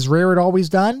as Rare had always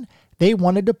done, they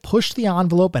wanted to push the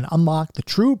envelope and unlock the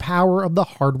true power of the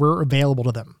hardware available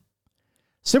to them.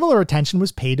 Similar attention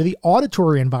was paid to the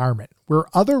auditory environment, where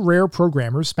other Rare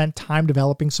programmers spent time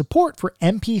developing support for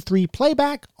MP3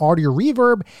 playback, audio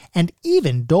reverb, and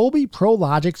even Dolby Pro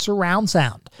Logic surround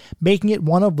sound, making it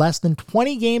one of less than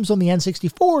 20 games on the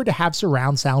N64 to have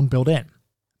surround sound built in.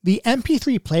 The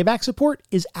MP3 playback support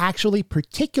is actually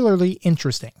particularly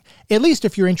interesting, at least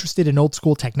if you're interested in old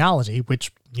school technology,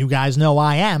 which you guys know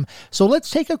I am, so let's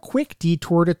take a quick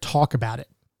detour to talk about it.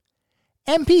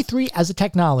 MP3 as a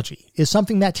technology is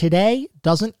something that today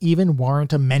doesn't even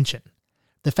warrant a mention.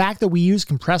 The fact that we use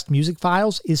compressed music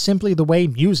files is simply the way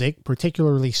music,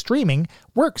 particularly streaming,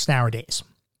 works nowadays.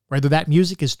 Whether that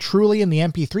music is truly in the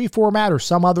MP3 format or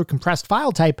some other compressed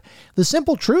file type, the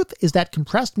simple truth is that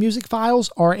compressed music files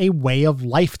are a way of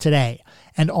life today,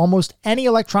 and almost any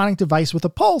electronic device with a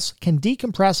pulse can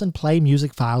decompress and play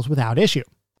music files without issue.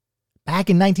 Back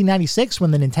in 1996,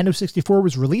 when the Nintendo 64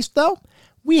 was released, though,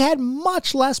 we had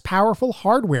much less powerful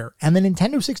hardware, and the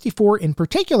Nintendo 64 in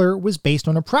particular was based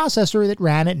on a processor that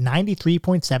ran at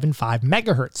 93.75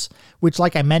 MHz, which,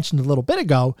 like I mentioned a little bit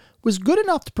ago, was good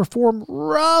enough to perform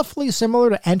roughly similar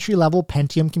to entry-level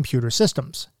Pentium computer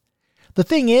systems. The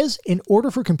thing is, in order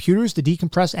for computers to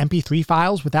decompress MP3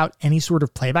 files without any sort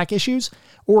of playback issues,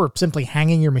 or simply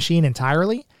hanging your machine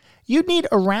entirely, you'd need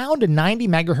around a 90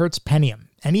 MHz Pentium,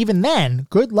 and even then,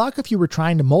 good luck if you were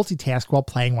trying to multitask while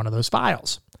playing one of those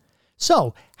files.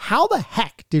 So, how the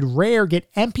heck did Rare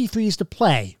get MP3s to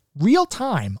play real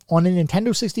time on a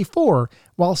Nintendo 64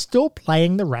 while still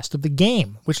playing the rest of the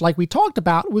game, which, like we talked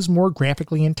about, was more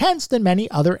graphically intense than many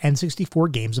other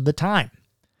N64 games of the time?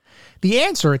 The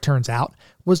answer, it turns out,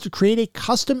 was to create a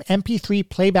custom MP3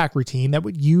 playback routine that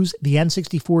would use the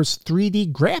N64's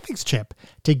 3D graphics chip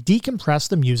to decompress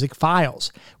the music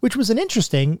files, which was an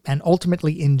interesting and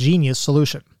ultimately ingenious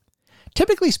solution.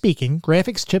 Typically speaking,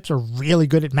 graphics chips are really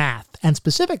good at math, and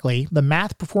specifically, the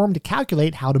math performed to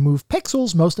calculate how to move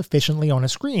pixels most efficiently on a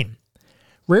screen.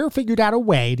 Rare figured out a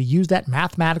way to use that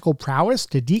mathematical prowess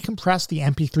to decompress the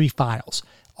MP3 files,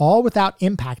 all without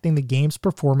impacting the game's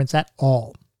performance at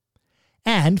all.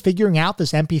 And figuring out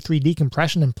this MP3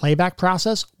 decompression and playback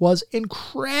process was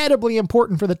incredibly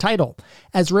important for the title,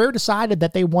 as Rare decided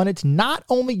that they wanted to not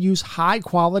only use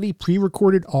high-quality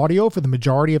pre-recorded audio for the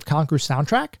majority of Conker's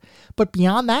soundtrack, but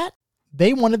beyond that,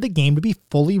 they wanted the game to be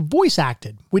fully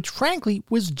voice-acted, which frankly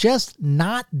was just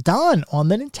not done on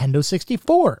the Nintendo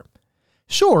 64.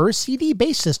 Sure,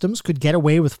 CD-based systems could get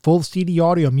away with full CD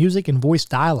audio music and voice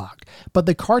dialogue, but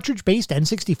the cartridge-based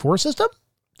N64 system?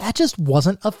 That just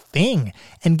wasn't a thing,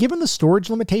 and given the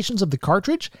storage limitations of the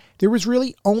cartridge, there was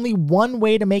really only one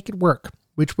way to make it work,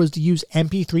 which was to use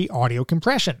MP3 audio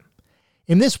compression.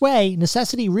 In this way,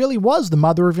 necessity really was the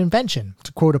mother of invention,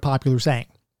 to quote a popular saying.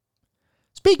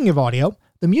 Speaking of audio,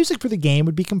 the music for the game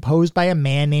would be composed by a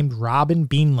man named Robin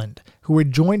Beanland, who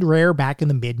had joined Rare back in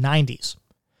the mid-90s.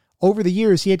 Over the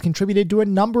years, he had contributed to a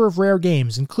number of Rare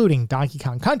games, including Donkey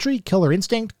Kong Country, Killer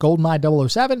Instinct, GoldenEye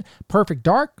 007, Perfect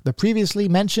Dark, the previously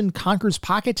mentioned Conker's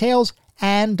Pocket Tales,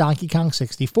 and Donkey Kong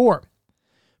 64.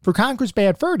 For Conker's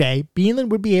Bad Fur Day, Beanland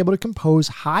would be able to compose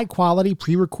high-quality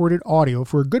pre-recorded audio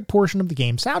for a good portion of the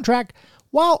game's soundtrack,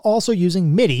 while also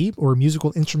using MIDI, or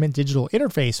Musical Instrument Digital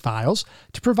Interface files,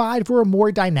 to provide for a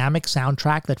more dynamic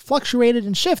soundtrack that fluctuated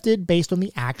and shifted based on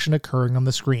the action occurring on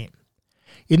the screen.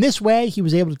 In this way, he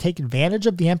was able to take advantage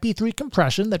of the MP3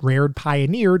 compression that Rare had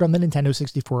pioneered on the Nintendo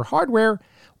 64 hardware,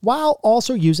 while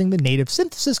also using the native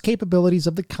synthesis capabilities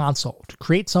of the console to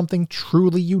create something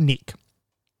truly unique.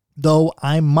 Though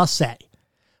I must say,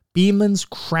 Beanland's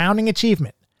crowning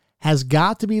achievement has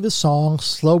got to be the song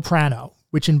Slow-Prano,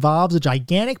 which involves a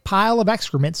gigantic pile of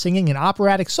excrement singing an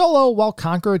operatic solo while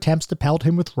Conker attempts to pelt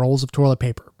him with rolls of toilet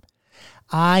paper.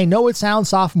 I know it sounds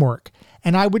sophomoric,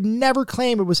 and I would never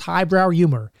claim it was highbrow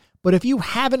humor, but if you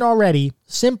haven't already,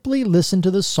 simply listen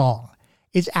to the song.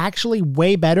 It's actually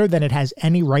way better than it has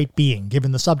any right being,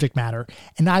 given the subject matter,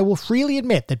 and I will freely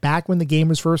admit that back when the game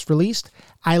was first released,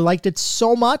 I liked it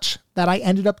so much that I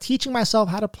ended up teaching myself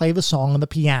how to play the song on the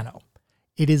piano.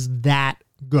 It is that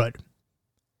good.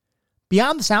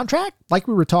 Beyond the soundtrack, like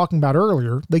we were talking about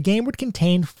earlier, the game would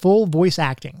contain full voice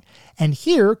acting, and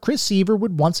here Chris Seaver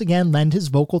would once again lend his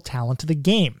vocal talent to the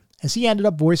game, as he ended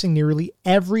up voicing nearly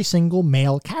every single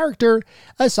male character,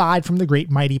 aside from the great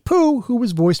Mighty Pooh, who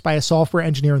was voiced by a software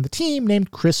engineer on the team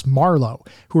named Chris Marlowe,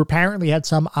 who apparently had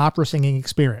some opera singing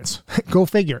experience. Go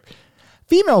figure.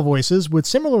 Female voices would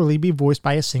similarly be voiced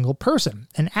by a single person,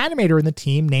 an animator in the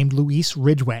team named Louise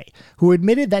Ridgway, who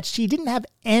admitted that she didn't have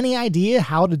any idea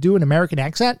how to do an American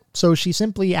accent, so she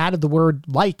simply added the word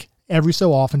 "like" every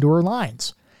so often to her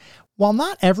lines. While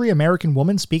not every American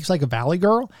woman speaks like a Valley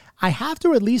Girl, I have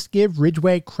to at least give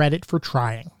Ridgway credit for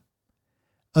trying.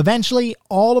 Eventually,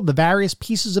 all of the various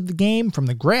pieces of the game, from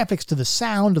the graphics to the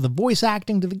sound to the voice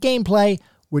acting to the gameplay,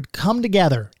 would come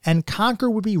together, and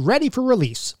Conker would be ready for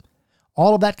release.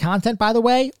 All of that content, by the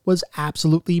way, was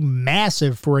absolutely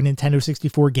massive for a Nintendo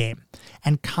 64 game,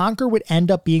 and Conker would end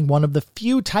up being one of the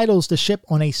few titles to ship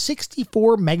on a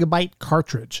 64 megabyte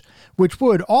cartridge, which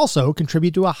would also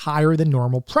contribute to a higher than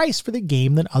normal price for the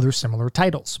game than other similar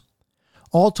titles.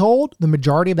 All told, the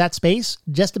majority of that space,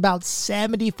 just about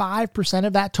 75%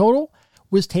 of that total,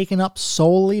 was taken up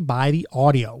solely by the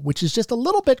audio, which is just a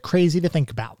little bit crazy to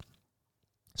think about.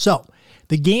 So,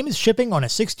 the game is shipping on a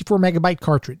 64 megabyte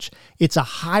cartridge. It's a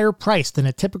higher price than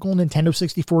a typical Nintendo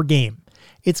 64 game.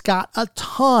 It's got a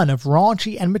ton of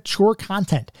raunchy and mature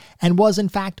content, and was in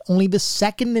fact only the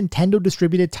second Nintendo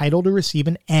distributed title to receive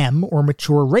an M, or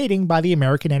mature rating, by the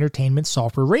American Entertainment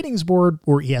Software Ratings Board,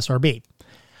 or ESRB.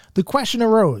 the question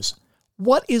arose,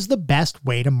 what is the best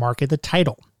way to market the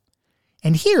title?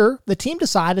 And here, the team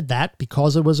decided that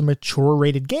because it was a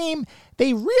mature-rated game,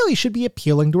 they really should be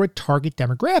appealing to a target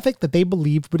demographic that they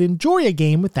believed would enjoy a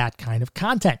game with that kind of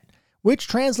content, which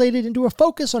translated into a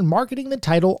focus on marketing the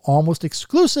title almost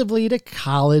exclusively to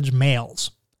college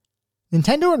males.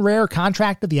 Nintendo and Rare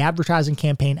contracted the advertising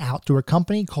campaign out to a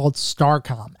company called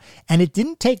Starcom, and it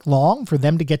didn't take long for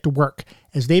them to get to work,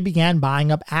 as they began buying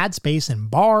up ad space in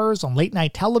bars, on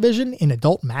late-night television, in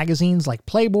adult magazines like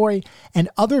Playboy, and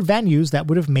other venues that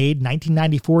would have made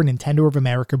 1994 Nintendo of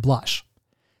America blush.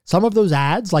 Some of those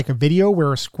ads, like a video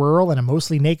where a squirrel and a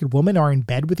mostly naked woman are in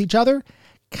bed with each other,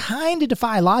 kinda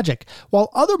defy logic, while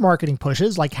other marketing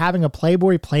pushes, like having a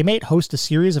Playboy Playmate host a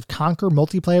series of Conker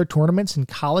multiplayer tournaments in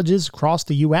colleges across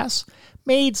the US,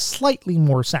 made slightly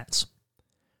more sense.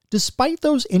 Despite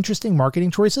those interesting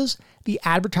marketing choices, the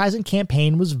advertising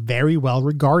campaign was very well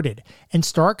regarded, and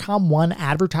Starcom won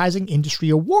advertising industry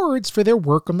awards for their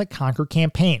work on the Conker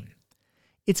campaign.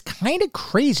 It's kinda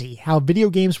crazy how video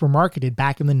games were marketed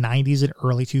back in the 90s and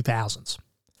early 2000s.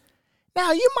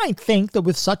 Now, you might think that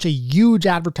with such a huge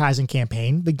advertising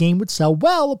campaign, the game would sell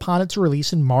well upon its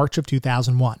release in March of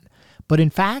 2001. But in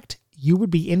fact, you would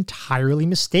be entirely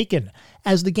mistaken,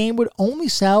 as the game would only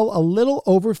sell a little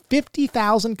over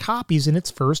 50,000 copies in its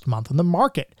first month on the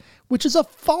market, which is a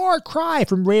far cry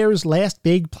from Rare's last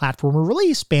big platformer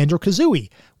release, Banjo-Kazooie,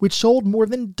 which sold more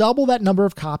than double that number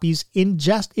of copies in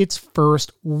just its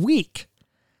first week.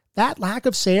 That lack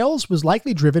of sales was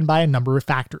likely driven by a number of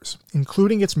factors,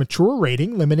 including its mature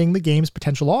rating limiting the game's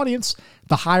potential audience,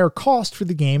 the higher cost for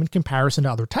the game in comparison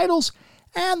to other titles,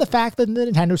 and the fact that the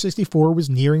Nintendo 64 was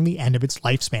nearing the end of its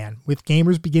lifespan, with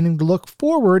gamers beginning to look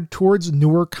forward towards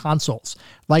newer consoles,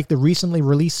 like the recently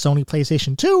released Sony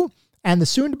PlayStation 2 and the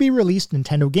soon-to-be-released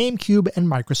Nintendo GameCube and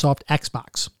Microsoft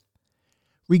Xbox.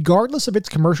 Regardless of its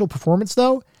commercial performance,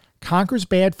 though, Conker's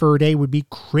Bad Fur Day would be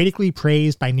critically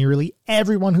praised by nearly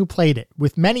everyone who played it,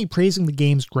 with many praising the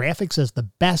game's graphics as the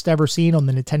best ever seen on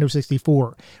the Nintendo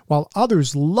 64, while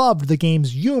others loved the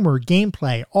game's humor,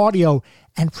 gameplay, audio,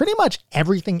 and pretty much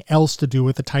everything else to do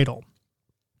with the title.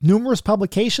 Numerous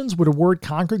publications would award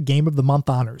Conker Game of the Month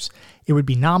honors. It would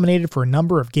be nominated for a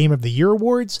number of Game of the Year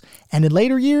awards, and in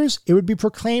later years, it would be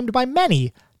proclaimed by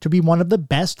many to be one of the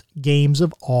best games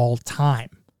of all time.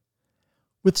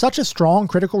 With such a strong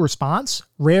critical response,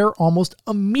 Rare almost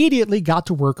immediately got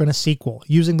to work on a sequel,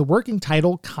 using the working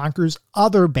title Conker's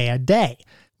Other Bad Day,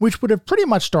 which would have pretty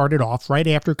much started off right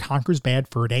after Conker's Bad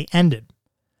Fur Day ended.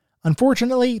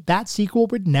 Unfortunately, that sequel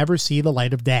would never see the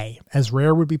light of day, as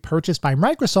Rare would be purchased by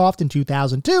Microsoft in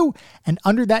 2002, and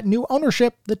under that new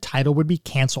ownership, the title would be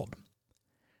cancelled.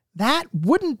 That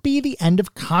wouldn't be the end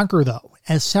of Conker, though,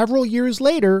 as several years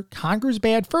later, Conker's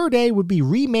Bad Fur Day would be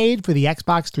remade for the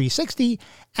Xbox 360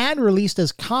 and released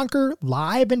as Conker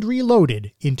Live and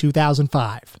Reloaded in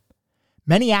 2005.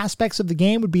 Many aspects of the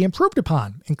game would be improved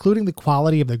upon, including the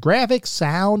quality of the graphics,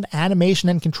 sound, animation,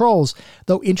 and controls,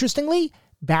 though interestingly,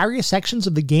 various sections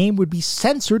of the game would be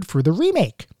censored for the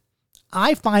remake.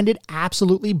 I find it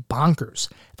absolutely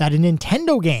bonkers that a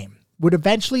Nintendo game would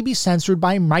eventually be censored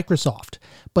by Microsoft,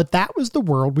 but that was the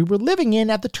world we were living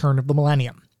in at the turn of the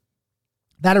millennium.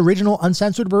 That original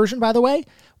uncensored version, by the way,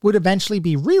 would eventually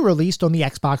be re-released on the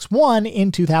Xbox One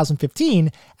in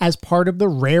 2015 as part of the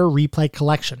Rare Replay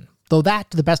collection, though that,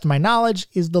 to the best of my knowledge,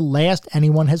 is the last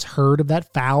anyone has heard of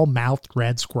that foul-mouthed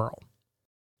red squirrel.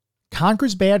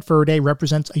 Conker's Bad Fur Day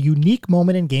represents a unique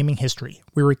moment in gaming history,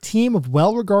 where a team of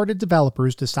well-regarded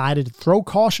developers decided to throw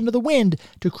caution to the wind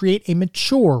to create a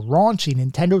mature, raunchy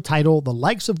Nintendo title the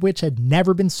likes of which had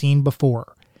never been seen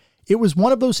before. It was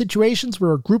one of those situations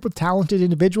where a group of talented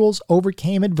individuals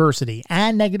overcame adversity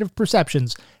and negative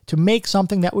perceptions to make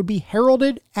something that would be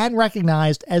heralded and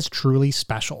recognized as truly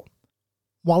special.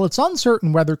 While it's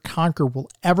uncertain whether Conker will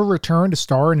ever return to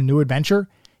star in a new adventure,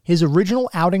 his original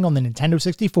outing on the Nintendo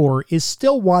 64 is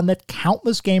still one that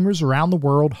countless gamers around the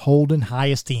world hold in high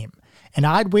esteem, and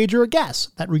I'd wager a guess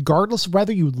that regardless of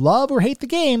whether you love or hate the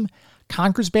game,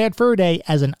 Conker's Bad Fur Day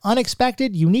as an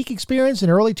unexpected, unique experience in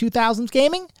early 2000s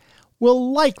gaming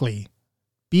will likely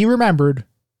be remembered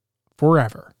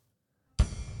forever.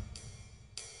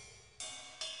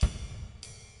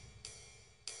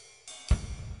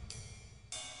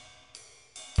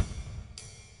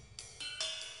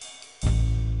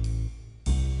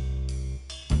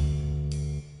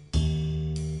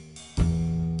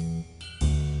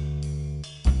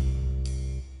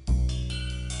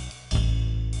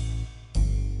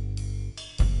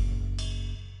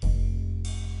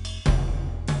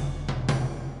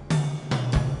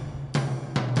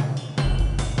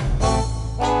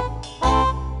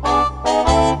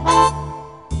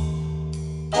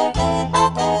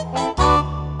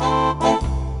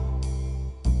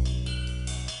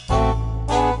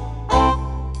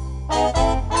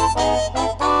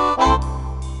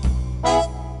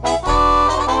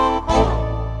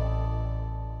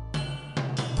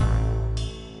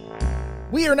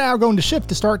 We are now going to shift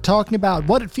to start talking about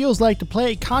what it feels like to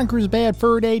play Conker's Bad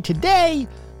Fur Day today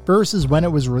versus when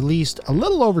it was released a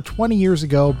little over 20 years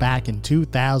ago back in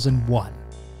 2001.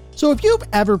 So if you've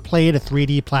ever played a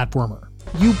 3D platformer,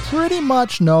 you pretty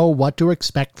much know what to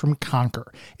expect from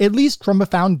Conker, at least from a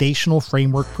foundational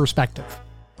framework perspective.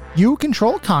 You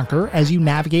control Conker as you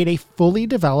navigate a fully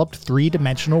developed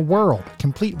three-dimensional world,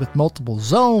 complete with multiple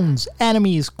zones,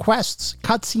 enemies, quests,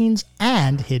 cutscenes,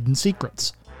 and hidden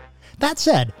secrets. That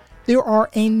said, there are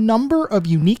a number of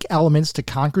unique elements to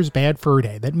Conker's Bad Fur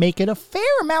Day that make it a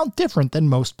fair amount different than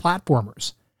most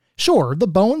platformers. Sure, the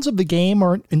bones of the game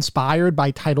are inspired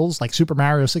by titles like Super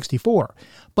Mario 64,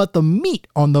 but the meat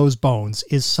on those bones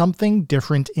is something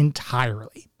different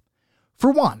entirely. For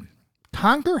one,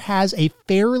 Conker has a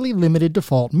fairly limited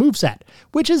default moveset,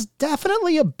 which is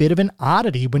definitely a bit of an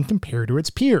oddity when compared to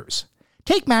its peers.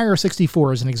 Take Mario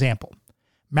 64 as an example.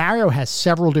 Mario has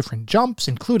several different jumps,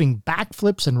 including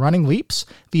backflips and running leaps,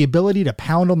 the ability to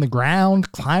pound on the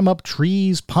ground, climb up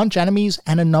trees, punch enemies,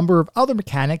 and a number of other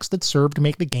mechanics that serve to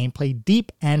make the gameplay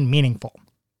deep and meaningful.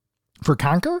 For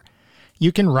Conker,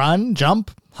 you can run,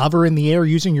 jump, hover in the air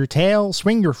using your tail,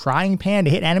 swing your frying pan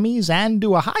to hit enemies, and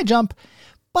do a high jump,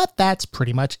 but that's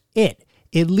pretty much it,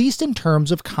 at least in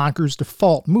terms of Conker's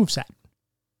default moveset.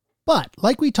 But,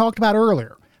 like we talked about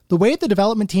earlier, the way the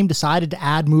development team decided to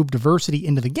add move diversity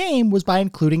into the game was by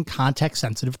including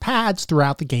context-sensitive pads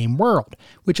throughout the game world,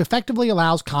 which effectively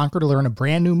allows Conker to learn a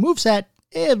brand new moveset,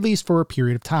 at least for a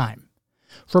period of time.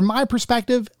 From my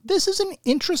perspective, this is an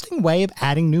interesting way of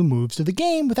adding new moves to the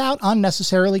game without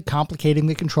unnecessarily complicating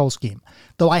the control scheme,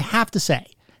 though I have to say,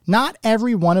 not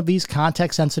every one of these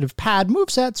context-sensitive pad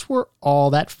movesets were all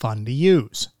that fun to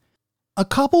use. A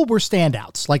couple were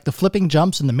standouts, like the flipping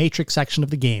jumps in the Matrix section of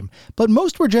the game, but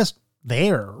most were just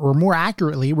there, or more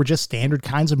accurately, were just standard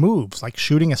kinds of moves, like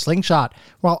shooting a slingshot,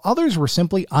 while others were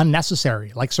simply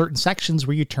unnecessary, like certain sections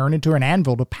where you turn into an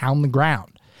anvil to pound the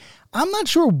ground. I'm not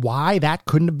sure why that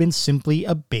couldn't have been simply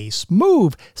a base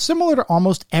move, similar to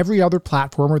almost every other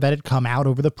platformer that had come out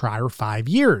over the prior 5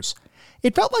 years.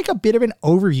 It felt like a bit of an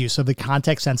overuse of the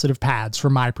context-sensitive pads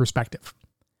from my perspective.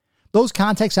 Those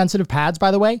context-sensitive pads,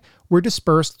 by the way, were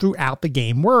dispersed throughout the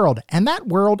game world, and that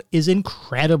world is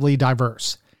incredibly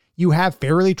diverse. You have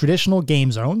fairly traditional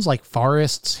game zones like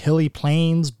forests, hilly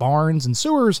plains, barns, and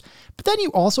sewers, but then you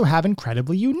also have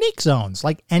incredibly unique zones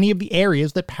like any of the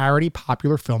areas that parody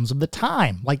popular films of the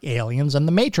time, like Aliens and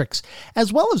The Matrix,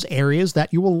 as well as areas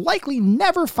that you will likely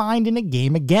never find in a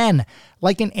game again,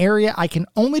 like an area I can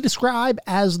only describe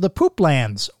as the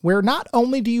Pooplands, where not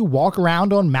only do you walk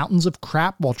around on mountains of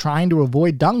crap while trying to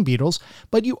avoid dung beetles,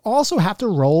 but you also have to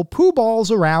roll poo balls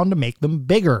around to make them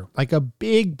bigger, like a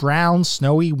big brown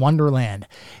snowy wonderland,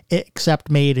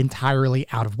 except made entirely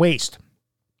out of waste.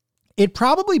 It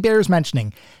probably bears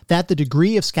mentioning that the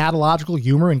degree of scatological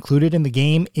humor included in the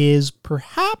game is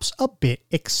perhaps a bit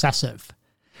excessive.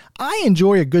 I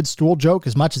enjoy a good stool joke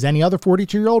as much as any other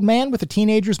 42-year-old man with a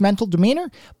teenager's mental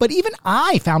demeanor, but even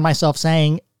I found myself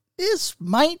saying, this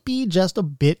might be just a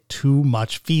bit too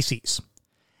much feces.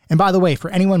 And by the way, for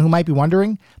anyone who might be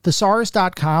wondering,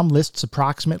 thesaurus.com lists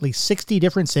approximately 60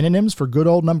 different synonyms for good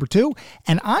old number 2,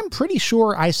 and I'm pretty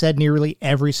sure I said nearly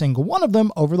every single one of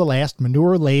them over the last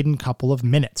manure-laden couple of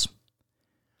minutes.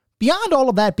 Beyond all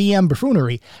of that BM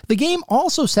buffoonery, the game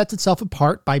also sets itself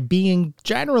apart by being,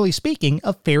 generally speaking,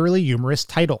 a fairly humorous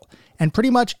title, and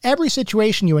pretty much every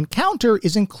situation you encounter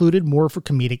is included more for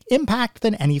comedic impact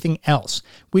than anything else,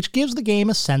 which gives the game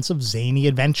a sense of zany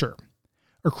adventure.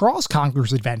 Across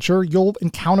Conker's adventure, you'll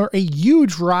encounter a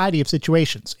huge variety of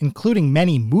situations, including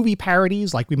many movie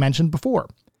parodies like we mentioned before.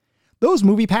 Those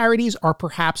movie parodies are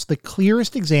perhaps the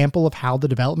clearest example of how the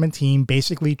development team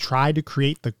basically tried to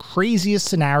create the craziest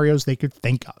scenarios they could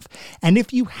think of. And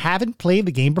if you haven't played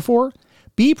the game before,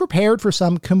 be prepared for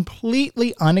some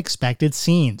completely unexpected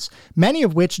scenes, many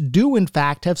of which do in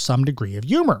fact have some degree of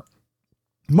humor.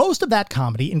 Most of that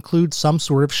comedy includes some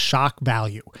sort of shock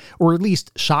value, or at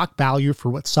least shock value for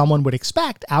what someone would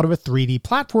expect out of a 3D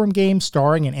platform game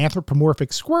starring an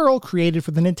anthropomorphic squirrel created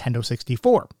for the Nintendo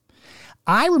 64.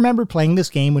 I remember playing this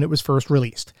game when it was first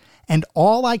released, and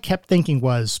all I kept thinking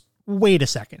was, wait a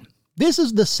second, this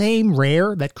is the same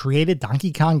Rare that created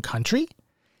Donkey Kong Country?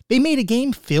 They made a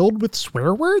game filled with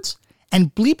swear words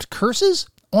and bleeped curses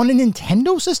on a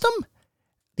Nintendo system?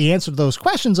 The answer to those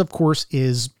questions, of course,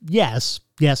 is yes,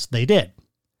 they did.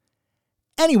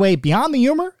 Anyway, beyond the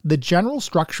humor, the general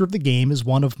structure of the game is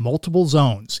one of multiple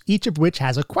zones, each of which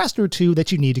has a quest or two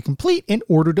that you need to complete in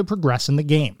order to progress in the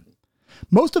game.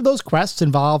 Most of those quests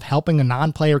involve helping a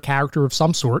non-player character of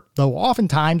some sort, though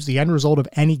oftentimes the end result of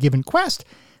any given quest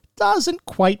doesn't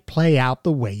quite play out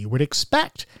the way you would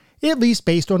expect, at least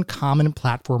based on common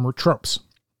platformer tropes.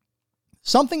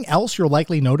 Something else you'll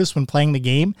likely notice when playing the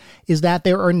game is that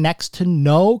there are next to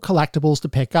no collectibles to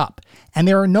pick up, and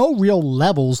there are no real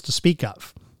levels to speak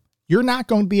of. You're not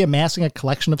going to be amassing a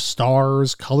collection of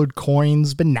stars, colored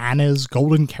coins, bananas,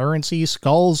 golden currency,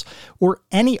 skulls, or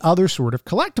any other sort of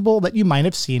collectible that you might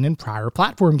have seen in prior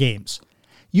platform games.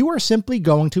 You are simply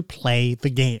going to play the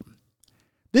game.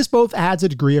 This both adds a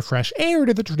degree of fresh air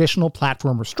to the traditional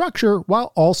platformer structure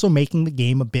while also making the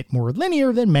game a bit more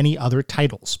linear than many other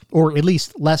titles, or at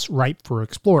least less ripe for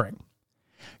exploring.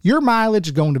 Your mileage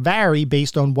is going to vary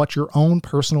based on what your own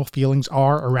personal feelings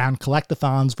are around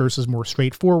collectathons versus more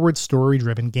straightforward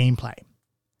story-driven gameplay.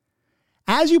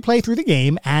 As you play through the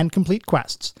game and complete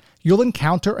quests, you'll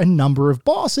encounter a number of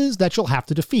bosses that you'll have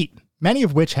to defeat, many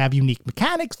of which have unique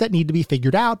mechanics that need to be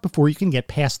figured out before you can get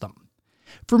past them.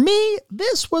 For me,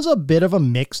 this was a bit of a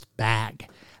mixed bag.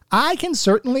 I can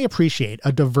certainly appreciate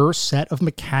a diverse set of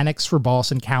mechanics for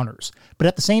boss encounters, but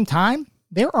at the same time,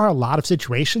 there are a lot of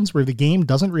situations where the game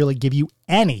doesn't really give you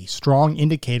any strong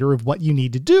indicator of what you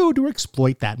need to do to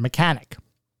exploit that mechanic.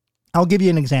 I'll give you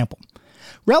an example.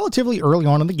 Relatively early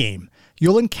on in the game,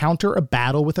 you'll encounter a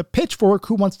battle with a pitchfork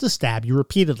who wants to stab you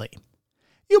repeatedly.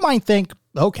 You might think,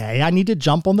 okay, I need to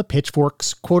jump on the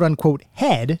pitchfork's quote-unquote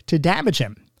head to damage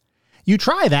him. You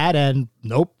try that and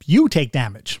nope, you take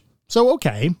damage. So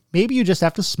okay, maybe you just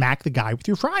have to smack the guy with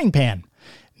your frying pan.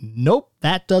 Nope,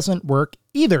 that doesn't work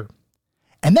either.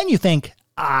 And then you think,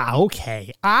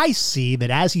 okay, I see that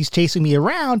as he's chasing me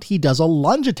around, he does a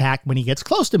lunge attack when he gets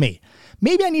close to me.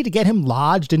 Maybe I need to get him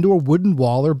lodged into a wooden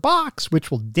wall or box,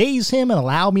 which will daze him and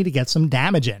allow me to get some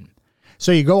damage in.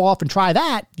 So you go off and try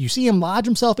that, you see him lodge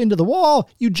himself into the wall,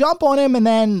 you jump on him, and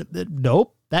then,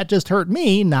 nope, that just hurt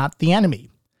me, not the enemy.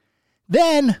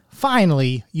 Then,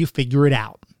 finally, you figure it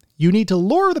out. You need to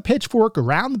lure the pitchfork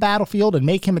around the battlefield and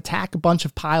make him attack a bunch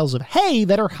of piles of hay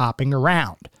that are hopping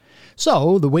around.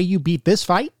 So, the way you beat this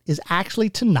fight is actually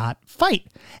to not fight.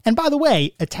 And by the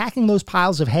way, attacking those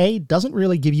piles of hay doesn't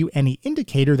really give you any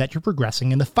indicator that you're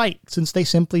progressing in the fight, since they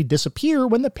simply disappear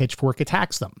when the pitchfork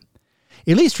attacks them.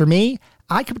 At least for me,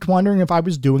 I kept wondering if I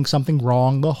was doing something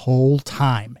wrong the whole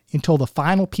time, until the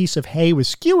final piece of hay was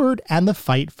skewered and the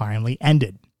fight finally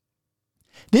ended.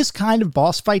 This kind of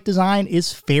boss fight design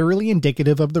is fairly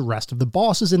indicative of the rest of the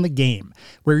bosses in the game,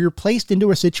 where you're placed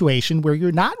into a situation where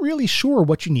you're not really sure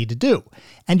what you need to do,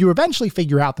 and you eventually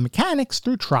figure out the mechanics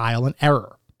through trial and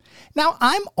error. Now,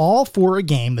 I'm all for a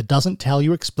game that doesn't tell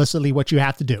you explicitly what you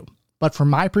have to do, but from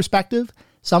my perspective,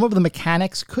 some of the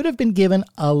mechanics could have been given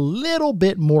a little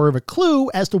bit more of a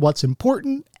clue as to what's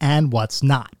important and what's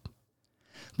not.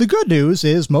 The good news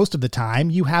is most of the time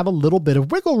you have a little bit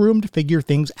of wiggle room to figure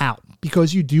things out,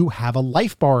 because you do have a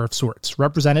life bar of sorts,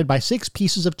 represented by 6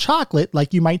 pieces of chocolate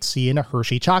like you might see in a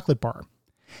Hershey chocolate bar.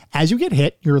 As you get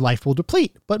hit, your life will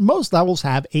deplete, but most levels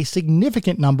have a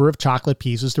significant number of chocolate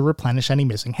pieces to replenish any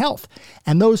missing health,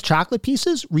 and those chocolate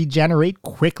pieces regenerate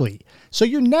quickly, so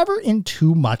you're never in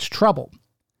too much trouble.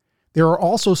 There are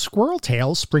also squirrel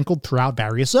tails sprinkled throughout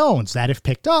various zones that, if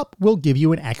picked up, will give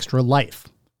you an extra life.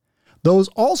 Those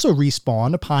also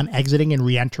respawn upon exiting and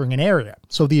re-entering an area,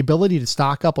 so the ability to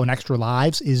stock up on extra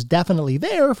lives is definitely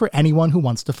there for anyone who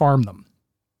wants to farm them.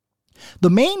 The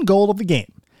main goal of the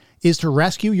game is to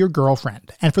rescue your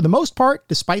girlfriend, and for the most part,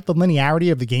 despite the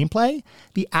linearity of the gameplay,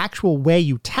 the actual way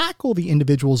you tackle the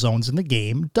individual zones in the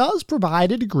game does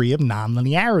provide a degree of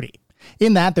non-linearity,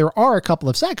 in that there are a couple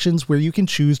of sections where you can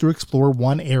choose to explore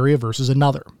one area versus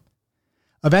another.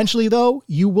 Eventually, though,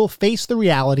 you will face the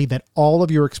reality that all of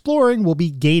your exploring will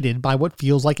be gated by what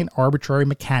feels like an arbitrary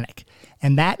mechanic,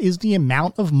 and that is the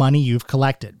amount of money you've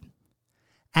collected.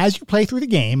 As you play through the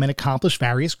game and accomplish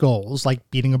various goals, like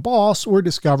beating a boss or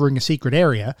discovering a secret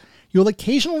area, you'll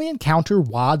occasionally encounter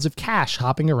wads of cash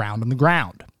hopping around on the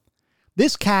ground.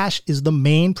 This cash is the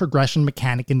main progression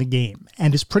mechanic in the game,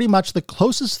 and is pretty much the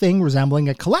closest thing resembling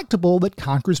a collectible that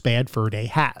Conker's Bad Fur Day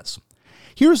has.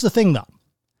 Here's the thing though.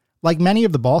 Like many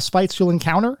of the boss fights you'll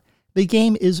encounter, the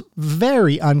game is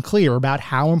very unclear about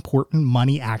how important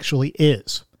money actually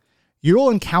is.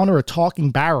 You'll encounter a talking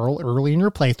barrel early in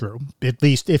your playthrough, at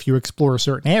least if you explore a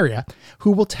certain area, who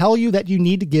will tell you that you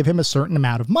need to give him a certain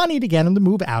amount of money to get him to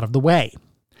move out of the way.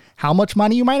 How much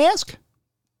money, you might ask?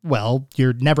 Well,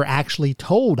 you're never actually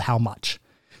told how much.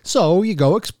 So you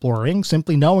go exploring,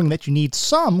 simply knowing that you need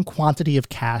some quantity of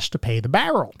cash to pay the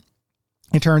barrel.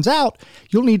 It turns out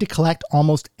you'll need to collect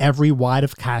almost every wad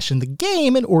of cash in the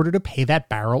game in order to pay that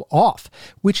barrel off,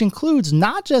 which includes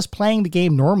not just playing the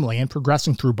game normally and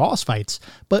progressing through boss fights,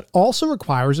 but also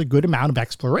requires a good amount of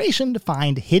exploration to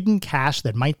find hidden cash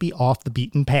that might be off the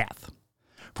beaten path.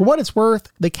 For what it's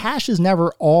worth, the cache is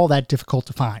never all that difficult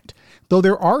to find, though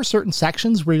there are certain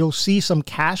sections where you'll see some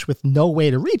cache with no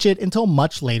way to reach it until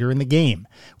much later in the game,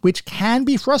 which can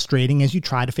be frustrating as you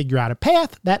try to figure out a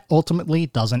path that ultimately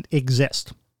doesn't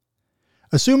exist.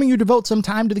 Assuming you devote some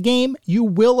time to the game, you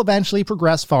will eventually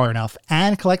progress far enough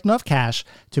and collect enough cash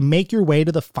to make your way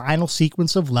to the final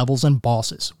sequence of levels and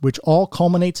bosses, which all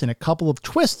culminates in a couple of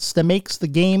twists that makes the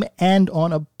game end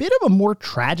on a bit of a more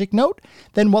tragic note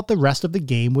than what the rest of the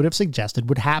game would have suggested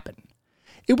would happen.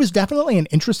 It was definitely an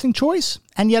interesting choice,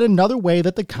 and yet another way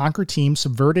that the Conker team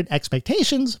subverted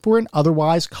expectations for an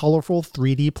otherwise colorful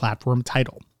 3D platform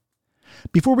title.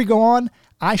 Before we go on,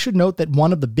 I should note that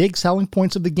one of the big selling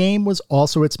points of the game was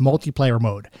also its multiplayer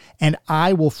mode, and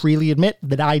I will freely admit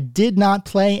that I did not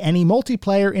play any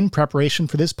multiplayer in preparation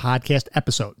for this podcast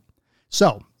episode.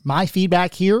 So, my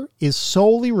feedback here is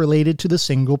solely related to the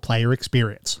single-player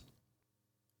experience.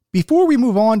 Before we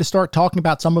move on to start talking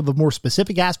about some of the more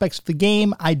specific aspects of the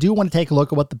game, I do want to take a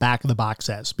look at what the back of the box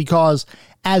says, because,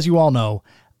 as you all know,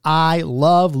 I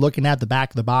love looking at the back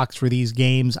of the box for these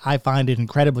games. I find it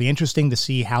incredibly interesting to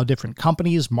see how different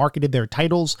companies marketed their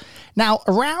titles. Now,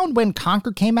 around when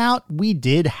Conker came out, we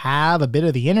did have a bit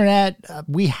of the internet.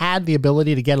 We had the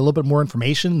ability to get a little bit more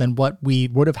information than what we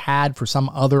would have had for some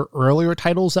other earlier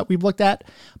titles that we've looked at.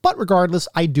 But regardless,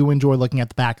 I do enjoy looking at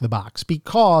the back of the box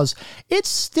because it's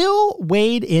still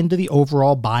weighed into the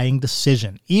overall buying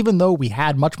decision. Even though we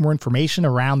had much more information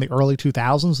around the early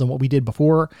 2000s than what we did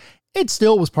before, it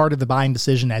still was part of the buying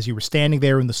decision as you were standing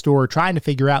there in the store trying to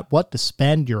figure out what to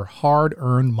spend your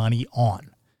hard-earned money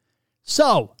on.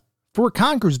 So, for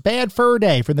Conker's Bad Fur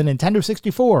Day for the Nintendo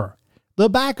 64, the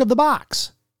back of the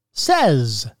box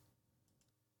says,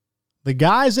 "The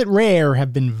guys at Rare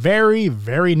have been very,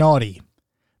 very naughty.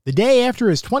 The day after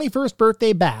his 21st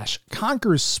birthday bash,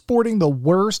 Conker's sporting the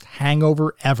worst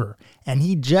hangover ever, and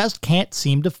he just can't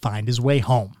seem to find his way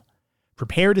home.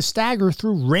 Prepare to stagger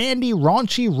through randy,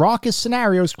 raunchy, raucous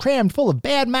scenarios crammed full of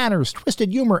bad manners,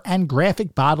 twisted humor, and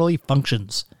graphic bodily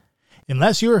functions.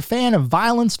 Unless you're a fan of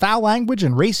violence, foul language,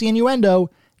 and racy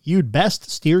innuendo, you'd best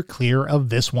steer clear of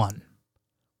this one.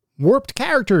 Warped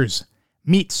characters.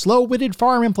 Meet slow-witted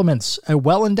farm implements, a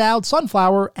well-endowed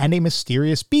sunflower, and a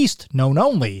mysterious beast known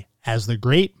only as the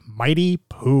Great Mighty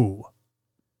Pooh.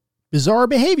 Bizarre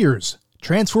behaviors.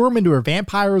 Transform into a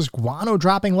vampire's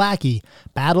guano-dropping lackey,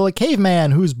 battle a caveman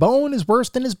whose bone is worse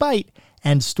than his bite,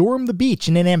 and storm the beach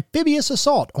in an amphibious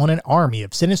assault on an army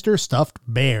of sinister stuffed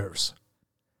bears.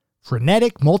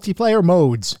 Frenetic multiplayer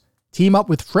modes. Team up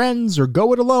with friends or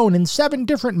go it alone in 7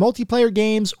 different multiplayer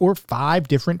games or 5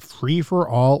 different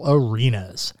free-for-all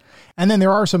arenas. And then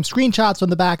there are some screenshots on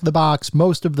the back of the box.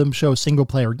 Most of them show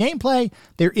single-player gameplay.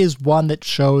 There is one that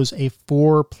shows a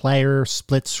 4-player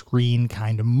split-screen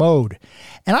kind of mode.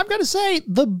 And I'm going to say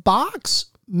the box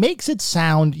makes it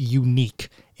sound unique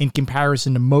in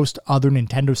comparison to most other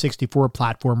Nintendo 64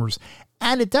 platformers.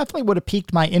 And it definitely would have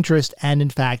piqued my interest. And in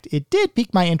fact, it did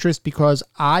pique my interest because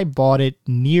I bought it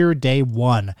near day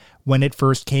one when it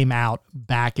first came out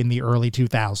back in the early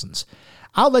 2000s.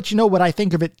 I'll let you know what I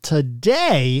think of it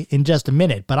today in just a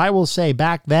minute, but I will say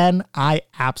back then, I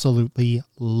absolutely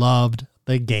loved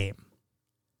the game.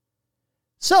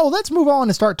 So let's move on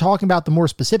and start talking about the more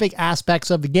specific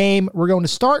aspects of the game. We're going to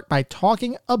start by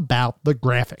talking about the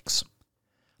graphics.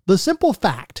 The simple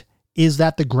fact is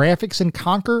that the graphics in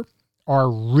Conker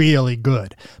are really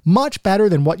good, much better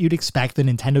than what you'd expect the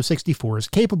Nintendo 64 is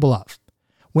capable of.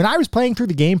 When I was playing through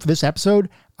the game for this episode,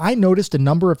 I noticed a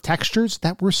number of textures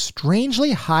that were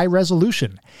strangely high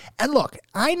resolution. And look,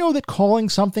 I know that calling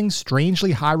something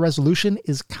strangely high resolution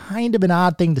is kind of an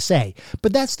odd thing to say,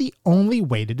 but that's the only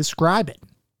way to describe it.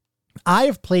 I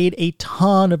have played a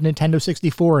ton of Nintendo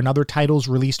 64 and other titles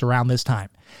released around this time,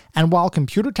 and while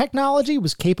computer technology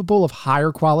was capable of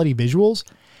higher quality visuals,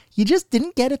 you just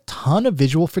didn't get a ton of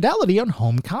visual fidelity on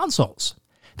home consoles.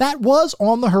 That was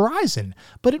on the horizon,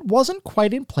 but it wasn't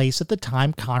quite in place at the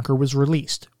time Conker was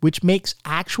released, which makes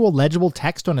actual legible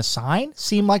text on a sign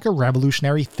seem like a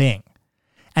revolutionary thing.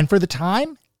 And for the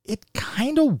time, it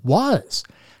kinda was.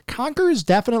 Conker is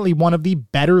definitely one of the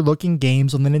better looking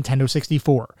games on the Nintendo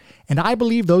 64, and I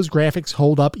believe those graphics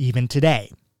hold up even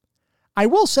today. I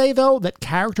will say, though, that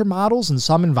character models in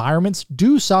some environments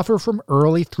do suffer from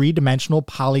early 3-dimensional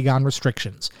polygon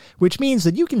restrictions, which means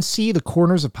that you can see the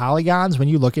corners of polygons when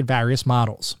you look at various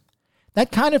models.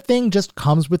 That kind of thing just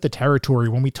comes with the territory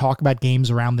when we talk about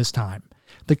games around this time.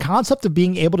 The concept of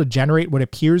being able to generate what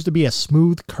appears to be a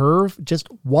smooth curve just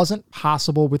wasn't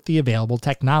possible with the available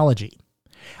technology.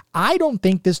 I don't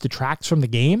think this detracts from the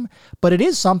game, but it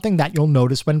is something that you'll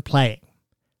notice when playing.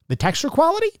 The texture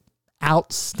quality?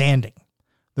 Outstanding.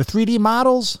 The 3D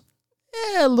models?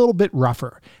 A little bit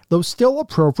rougher, though still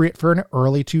appropriate for an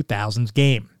early 2000s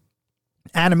game.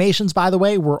 Animations, by the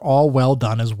way, were all well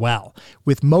done as well,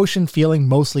 with motion feeling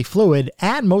mostly fluid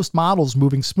and most models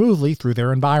moving smoothly through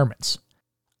their environments.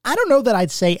 I don't know that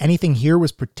I'd say anything here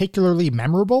was particularly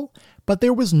memorable, but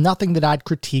there was nothing that I'd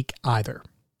critique either.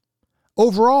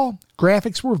 Overall,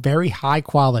 graphics were very high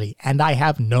quality, and I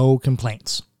have no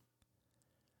complaints.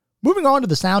 Moving on to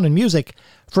the sound and music,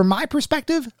 from my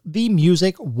perspective, the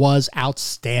music was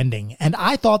outstanding, and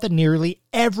I thought that nearly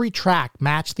every track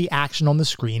matched the action on the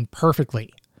screen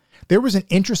perfectly. There was an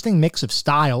interesting mix of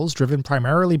styles, driven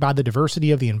primarily by the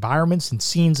diversity of the environments and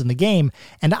scenes in the game,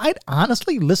 and I'd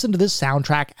honestly listen to this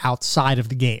soundtrack outside of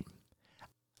the game.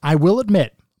 I will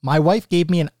admit, my wife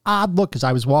gave me an odd look as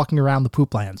I was walking around the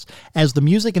Pooplands, as the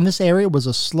music in this area was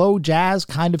a slow jazz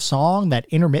kind of song that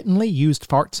intermittently used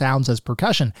fart sounds as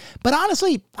percussion, but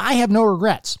honestly, I have no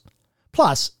regrets.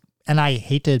 Plus, and I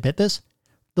hate to admit this,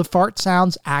 the fart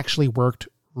sounds actually worked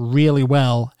really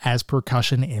well as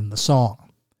percussion in the song.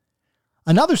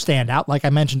 Another standout, like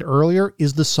I mentioned earlier,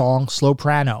 is the song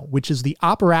Sloprano, which is the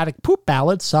operatic poop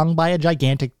ballad sung by a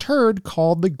gigantic turd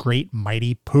called the Great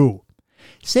Mighty Pooh.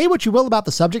 Say what you will about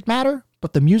the subject matter,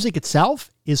 but the music itself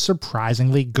is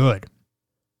surprisingly good.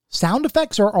 Sound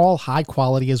effects are all high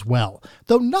quality as well,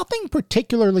 though nothing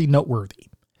particularly noteworthy.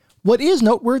 What is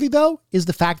noteworthy, though, is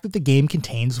the fact that the game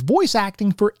contains voice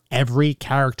acting for every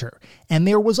character, and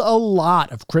there was a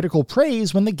lot of critical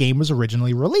praise when the game was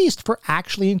originally released for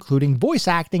actually including voice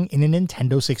acting in a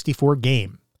Nintendo 64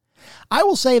 game. I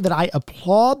will say that I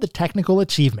applaud the technical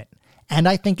achievement, and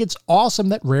I think it's awesome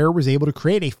that Rare was able to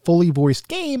create a fully voiced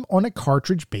game on a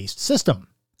cartridge-based system.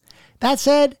 That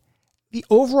said, the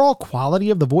overall quality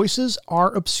of the voices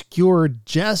are obscured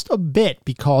just a bit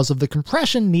because of the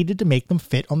compression needed to make them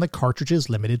fit on the cartridge's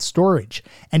limited storage.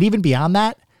 And even beyond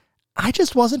that, I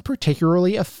just wasn't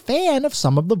particularly a fan of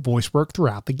some of the voice work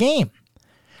throughout the game.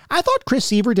 I thought Chris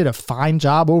Seaver did a fine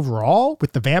job overall,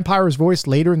 with the vampire's voice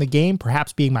later in the game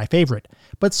perhaps being my favorite,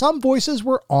 but some voices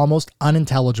were almost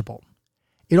unintelligible.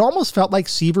 It almost felt like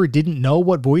Seaver didn't know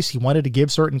what voice he wanted to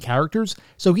give certain characters,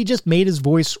 so he just made his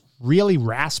voice really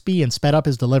raspy and sped up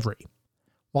his delivery.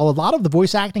 While a lot of the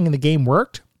voice acting in the game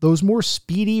worked, those more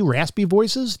speedy, raspy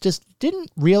voices just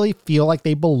didn't really feel like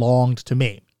they belonged to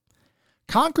me.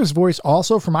 Conker's voice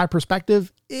also, from my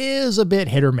perspective, is a bit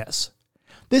hit or miss.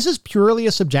 This is purely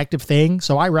a subjective thing,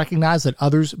 so I recognize that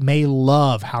others may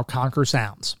love how Conker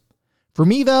sounds. For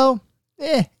me, though,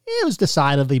 it was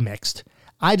decidedly mixed.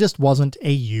 I just wasn't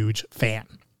a huge fan.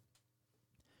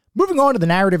 Moving on to the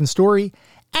narrative and story,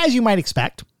 as you might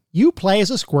expect, you play as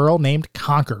a squirrel named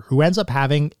Conker, who ends up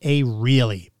having a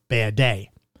really bad day.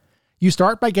 You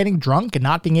start by getting drunk and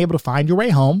not being able to find your way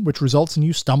home, which results in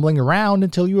you stumbling around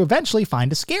until you eventually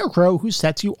find a scarecrow who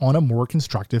sets you on a more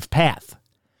constructive path.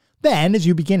 Then, as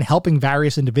you begin helping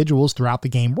various individuals throughout the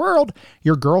game world,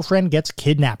 your girlfriend gets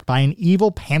kidnapped by an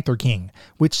evil Panther King,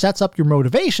 which sets up your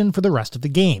motivation for the rest of the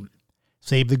game.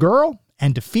 Save the girl,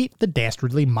 and defeat the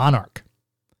dastardly monarch.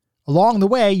 Along the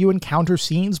way, you encounter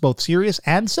scenes both serious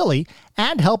and silly,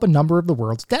 and help a number of the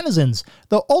world's denizens,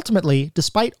 though ultimately,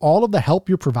 despite all of the help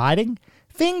you're providing,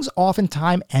 things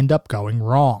oftentimes end up going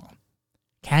wrong.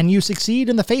 Can you succeed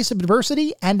in the face of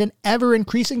adversity and an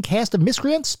ever-increasing cast of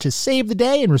miscreants to save the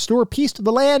day and restore peace to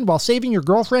the land while saving your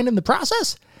girlfriend in the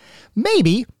process?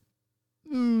 Maybe.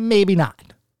 Maybe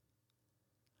not.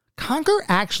 Conker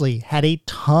actually had a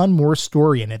ton more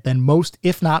story in it than most,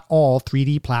 if not all,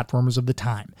 3D platformers of the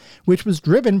time, which was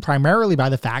driven primarily by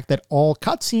the fact that all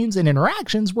cutscenes and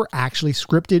interactions were actually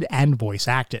scripted and voice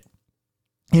acted.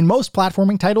 In most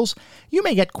platforming titles, you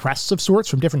may get quests of sorts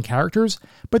from different characters,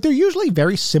 but they're usually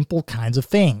very simple kinds of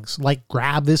things, like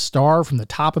grab this star from the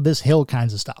top of this hill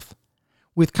kinds of stuff.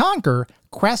 With Conker,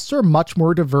 quests are much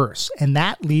more diverse, and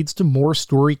that leads to more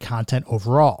story content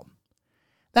overall.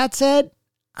 That said,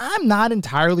 I'm not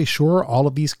entirely sure all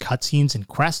of these cutscenes and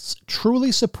quests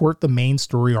truly support the main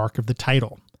story arc of the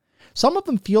title. Some of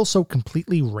them feel so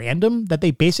completely random that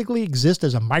they basically exist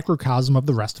as a microcosm of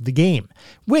the rest of the game,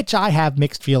 which I have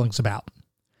mixed feelings about.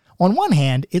 On one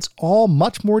hand, it's all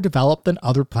much more developed than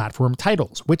other platform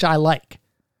titles, which I like.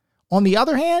 On the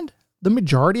other hand, the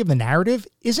majority of the narrative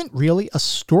isn't really a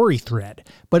story thread,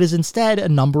 but is instead a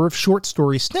number of short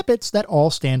story snippets that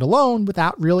all stand alone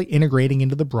without really integrating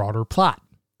into the broader plot.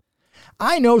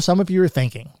 I know some of you are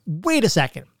thinking, wait a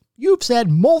second, you've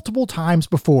said multiple times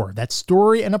before that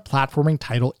story in a platforming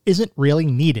title isn't really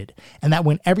needed, and that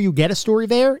whenever you get a story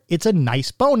there, it's a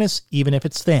nice bonus, even if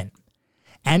it's thin.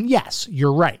 And yes,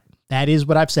 you're right. That is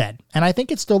what I've said, and I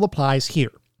think it still applies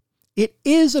here. It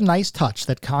is a nice touch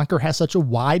that Conker has such a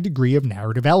wide degree of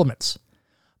narrative elements.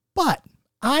 But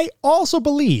I also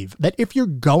believe that if you're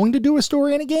going to do a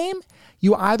story in a game,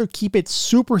 you either keep it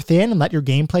super thin and let your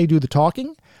gameplay do the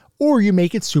talking, or you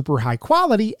make it super high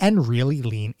quality and really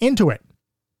lean into it.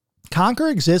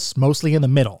 Conker exists mostly in the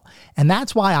middle, and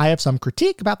that's why I have some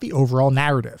critique about the overall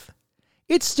narrative.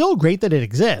 It's still great that it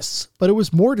exists, but it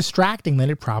was more distracting than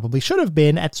it probably should have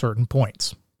been at certain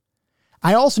points.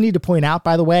 I also need to point out,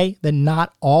 by the way, that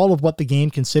not all of what the game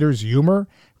considers humor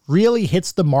really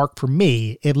hits the mark for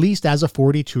me, at least as a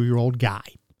 42-year-old guy.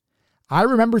 I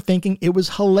remember thinking it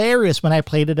was hilarious when I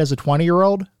played it as a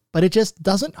 20-year-old, but it just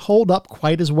doesn't hold up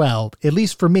quite as well, at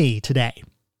least for me today.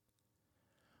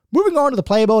 Moving on to the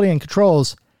playability and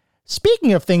controls,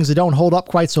 speaking of things that don't hold up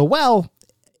quite so well,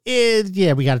 we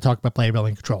got to talk about playability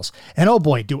and controls. And oh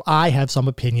boy, do I have some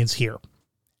opinions here.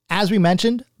 As we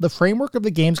mentioned, the framework of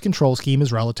the game's control scheme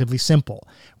is relatively simple,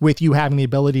 with you having the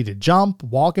ability to jump,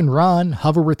 walk and run,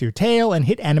 hover with your tail, and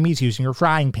hit enemies using your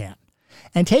frying pan.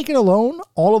 And taken alone,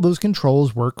 all of those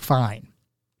controls work fine.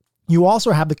 You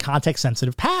also have the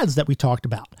context-sensitive paths that we talked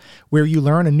about, where you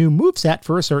learn a new moveset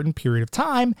for a certain period of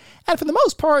time, and for the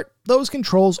most part, those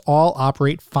controls all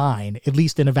operate fine, at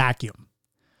least in a vacuum.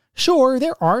 Sure,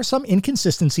 there are some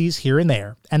inconsistencies here and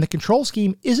there, and the control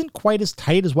scheme isn't quite as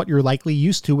tight as what you're likely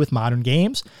used to with modern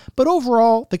games, but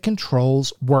overall, the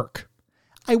controls work.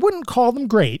 I wouldn't call them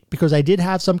great, because I did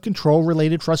have some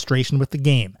control-related frustration with the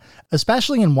game,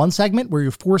 especially in one segment where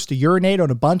you're forced to urinate on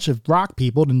a bunch of rock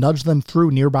people to nudge them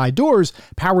through nearby doors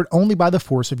powered only by the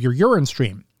force of your urine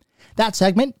stream. That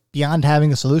segment, beyond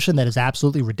having a solution that is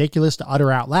absolutely ridiculous to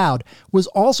utter out loud, was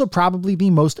also probably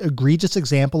the most egregious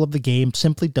example of the game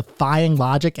simply defying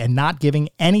logic and not giving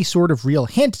any sort of real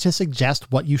hint to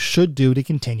suggest what you should do to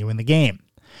continue in the game.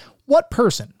 What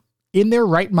person, in their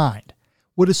right mind,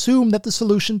 would assume that the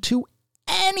solution to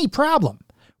any problem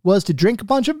was to drink a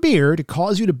bunch of beer to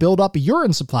cause you to build up a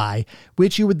urine supply,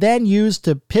 which you would then use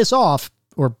to piss off,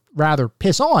 or rather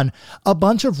piss on, a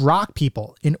bunch of rock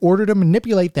people in order to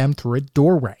manipulate them through a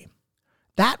doorway?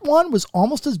 That one was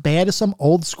almost as bad as some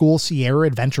old school Sierra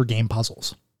adventure game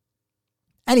puzzles.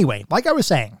 Anyway, like I was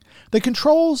saying, the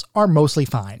controls are mostly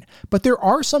fine, but there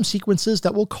are some sequences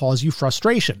that will cause you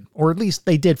frustration, or at least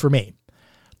they did for me.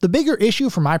 The bigger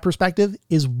issue from my perspective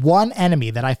is one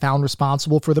enemy that I found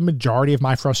responsible for the majority of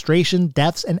my frustration,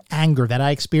 deaths, and anger that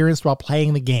I experienced while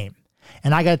playing the game.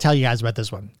 And I gotta tell you guys about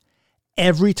this one.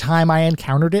 Every time I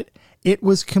encountered it, it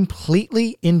was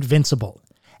completely invincible.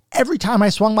 Every time I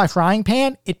swung my frying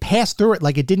pan, it passed through it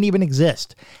like it didn't even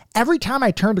exist. Every time I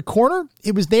turned a corner,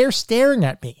 it was there staring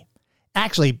at me.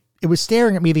 Actually, it was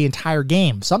staring at me the entire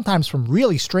game, sometimes from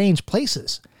really strange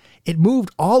places. It moved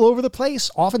all over the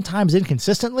place, oftentimes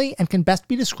inconsistently, and can best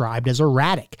be described as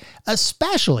erratic,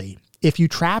 especially if you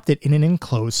trapped it in an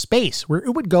enclosed space, where it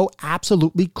would go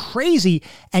absolutely crazy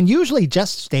and usually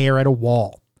just stare at a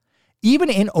wall.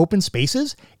 Even in open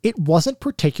spaces, it wasn't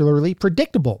particularly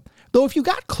predictable, though if you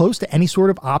got close to any sort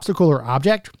of obstacle or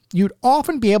object, you'd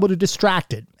often be able to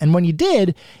distract it, and when you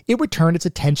did, it would turn its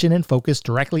attention and focus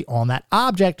directly on that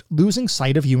object, losing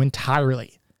sight of you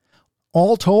entirely.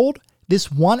 All told, this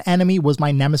one enemy was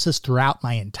my nemesis throughout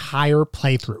my entire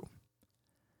playthrough.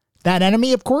 That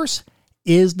enemy, of course,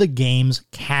 is the game's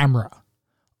camera.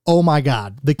 Oh my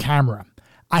god, the camera.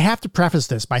 I have to preface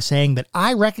this by saying that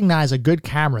I recognize a good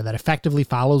camera that effectively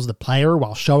follows the player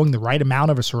while showing the right amount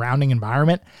of a surrounding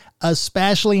environment,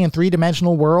 especially in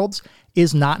three-dimensional worlds,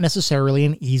 is not necessarily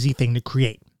an easy thing to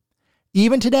create.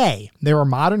 Even today, there are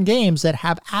modern games that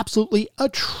have absolutely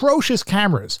atrocious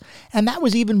cameras, and that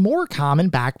was even more common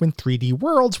back when 3D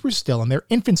worlds were still in their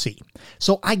infancy.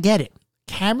 So I get it.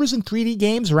 Cameras in 3D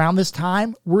games around this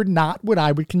time were not what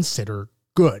I would consider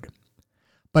good.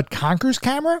 But Conker's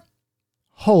camera?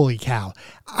 Holy cow,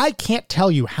 I can't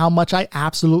tell you how much I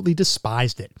absolutely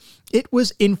despised it. It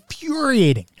was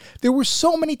infuriating. There were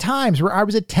so many times where I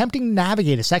was attempting to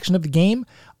navigate a section of the game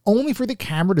only for the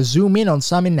camera to zoom in on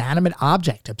some inanimate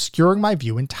object, obscuring my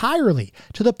view entirely,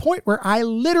 to the point where I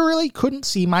literally couldn't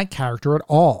see my character at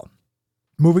all.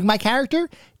 Moving my character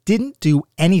didn't do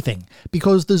anything,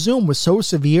 because the zoom was so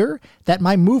severe that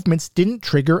my movements didn't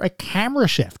trigger a camera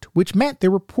shift, which meant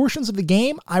there were portions of the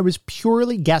game I was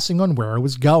purely guessing on where I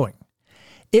was going.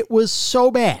 It was so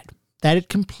bad that it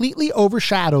completely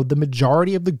overshadowed the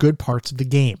majority of the good parts of the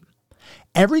game.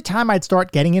 Every time I'd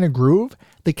start getting in a groove,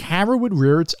 the camera would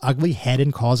rear its ugly head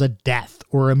and cause a death,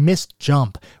 or a missed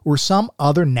jump, or some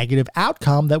other negative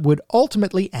outcome that would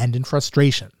ultimately end in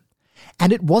frustration.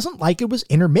 And it wasn't like it was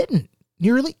intermittent.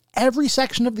 Nearly every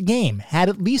section of the game had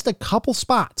at least a couple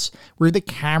spots where the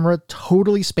camera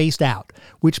totally spaced out,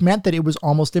 which meant that it was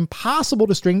almost impossible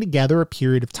to string together a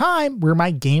period of time where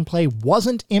my gameplay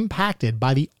wasn't impacted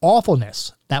by the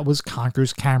awfulness that was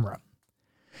Conker's camera.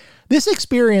 This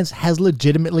experience has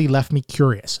legitimately left me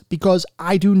curious, because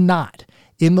I do not,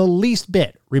 in the least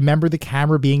bit, remember the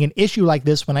camera being an issue like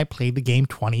this when I played the game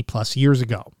 20 plus years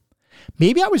ago.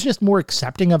 Maybe I was just more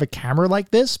accepting of a camera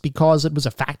like this because it was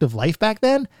a fact of life back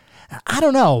then? I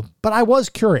don't know, but I was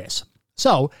curious.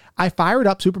 So I fired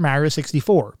up Super Mario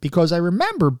 64 because I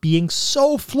remember being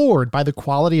so floored by the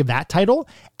quality of that title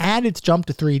and its jump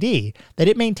to 3D that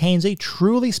it maintains a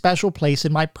truly special place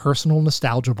in my personal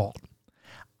nostalgia vault.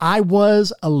 I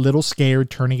was a little scared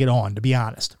turning it on, to be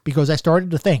honest, because I started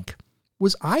to think,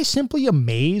 was I simply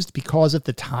amazed because at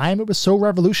the time it was so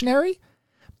revolutionary?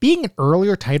 Being an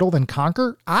earlier title than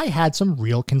Conker, I had some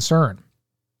real concern.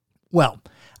 Well,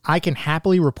 I can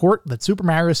happily report that Super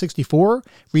Mario 64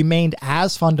 remained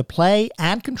as fun to play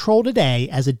and control today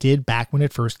as it did back when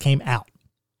it first came out.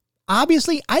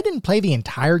 Obviously, I didn't play the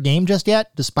entire game just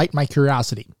yet, despite my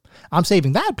curiosity. I'm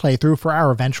saving that playthrough for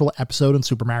our eventual episode on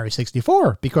Super Mario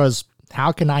 64, because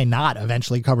how can I not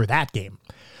eventually cover that game?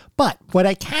 But what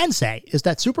I can say is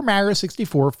that Super Mario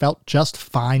 64 felt just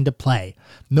fine to play.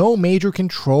 No major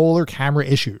control or camera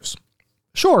issues.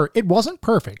 Sure, it wasn't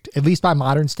perfect, at least by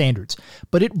modern standards,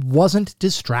 but it wasn't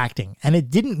distracting, and it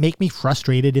didn't make me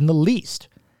frustrated in the least.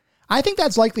 I think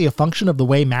that's likely a function of the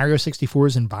way Mario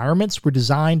 64's environments were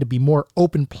designed to be more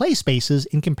open play spaces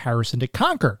in comparison to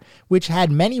Conker, which had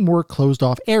many more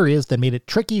closed-off areas that made it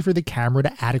tricky for the camera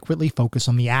to adequately focus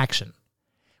on the action.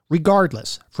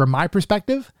 Regardless, from my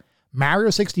perspective, Mario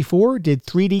 64 did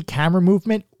 3D camera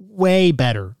movement way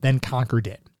better than Conker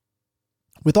did.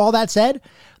 With all that said,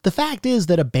 the fact is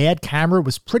that a bad camera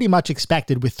was pretty much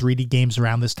expected with 3D games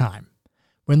around this time.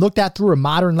 When looked at through a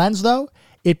modern lens, though,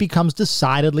 it becomes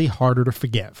decidedly harder to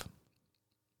forgive.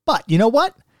 But you know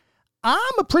what? I'm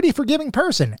a pretty forgiving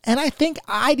person, and I think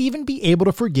I'd even be able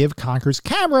to forgive Conker's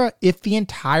camera if the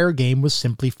entire game was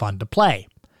simply fun to play.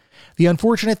 The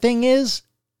unfortunate thing is,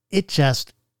 it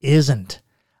just isn't.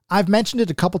 I've mentioned it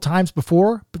a couple times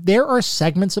before, but there are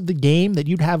segments of the game that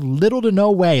you'd have little to no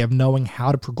way of knowing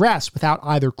how to progress without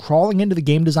either crawling into the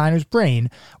game designer's brain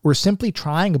or simply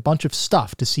trying a bunch of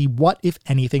stuff to see what, if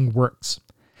anything, works.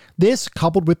 This,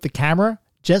 coupled with the camera,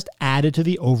 just added to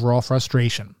the overall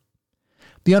frustration.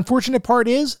 The unfortunate part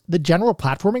is, the general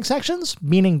platforming sections,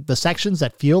 meaning the sections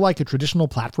that feel like a traditional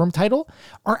platform title,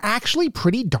 are actually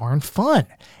pretty darn fun.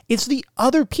 It's the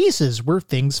other pieces where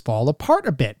things fall apart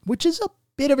a bit, which is a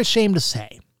bit of a shame to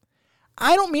say.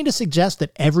 I don't mean to suggest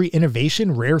that every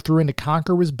innovation Rare threw into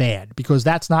Conker was bad, because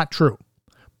that's not true.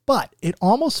 But it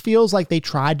almost feels like they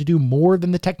tried to do more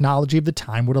than the technology of the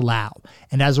time would allow,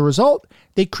 and as a result,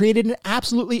 they created an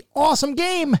absolutely awesome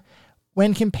game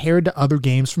when compared to other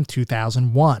games from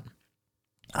 2001.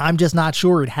 I'm just not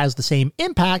sure it has the same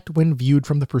impact when viewed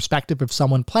from the perspective of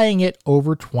someone playing it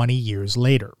over 20 years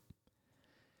later.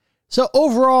 So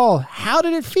overall, how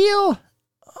did it feel?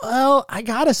 Well, I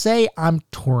gotta say I'm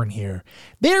torn here.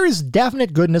 There is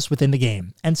definite goodness within the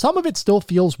game, and some of it still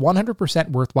feels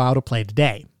 100% worthwhile to play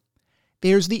today.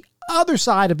 There's the other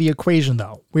side of the equation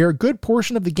though, where a good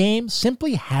portion of the game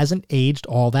simply hasn't aged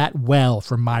all that well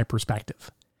from my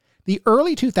perspective. The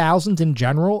early 2000s in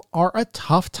general are a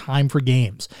tough time for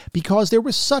games, because there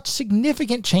was such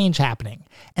significant change happening,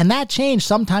 and that change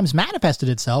sometimes manifested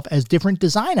itself as different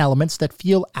design elements that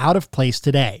feel out of place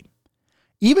today.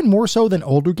 Even more so than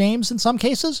older games in some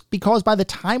cases, because by the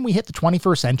time we hit the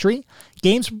 21st century,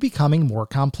 games were becoming more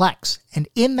complex, and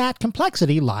in that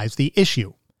complexity lies the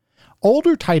issue.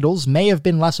 Older titles may have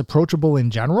been less approachable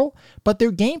in general, but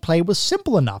their gameplay was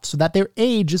simple enough so that their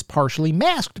age is partially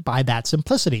masked by that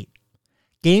simplicity.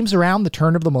 Games around the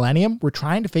turn of the millennium were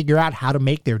trying to figure out how to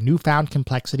make their newfound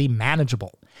complexity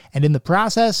manageable, and in the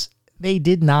process, they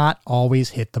did not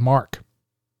always hit the mark.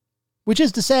 Which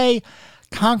is to say,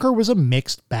 Conker was a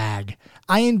mixed bag.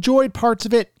 I enjoyed parts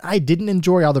of it, I didn't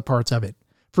enjoy other parts of it.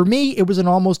 For me, it was an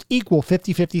almost equal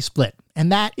 50-50 split,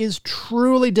 and that is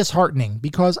truly disheartening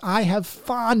because I have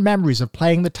fond memories of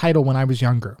playing the title when I was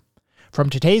younger. From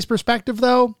today's perspective,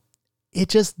 though, it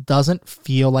just doesn't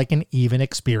feel like an even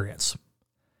experience.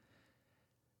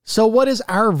 So what is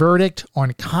our verdict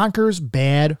on Conker's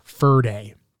Bad Fur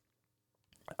Day?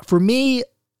 For me,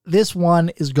 this one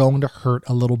is going to hurt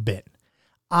a little bit.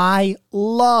 I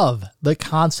love the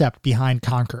concept behind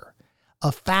Conker.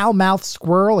 A foul-mouthed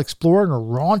squirrel exploring a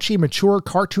raunchy, mature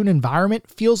cartoon environment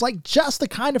feels like just the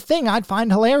kind of thing I'd find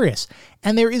hilarious,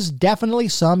 and there is definitely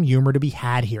some humor to be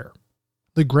had here.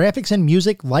 The graphics and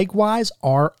music likewise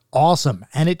are awesome,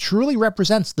 and it truly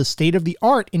represents the state of the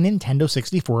art in Nintendo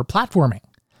 64 platforming.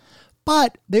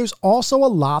 But there's also a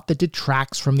lot that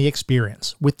detracts from the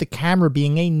experience, with the camera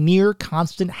being a near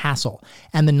constant hassle,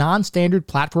 and the non-standard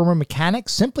platformer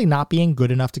mechanics simply not being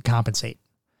good enough to compensate.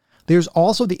 There's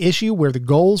also the issue where the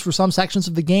goals for some sections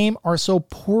of the game are so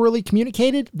poorly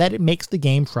communicated that it makes the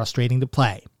game frustrating to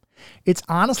play. It's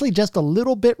honestly just a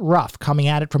little bit rough coming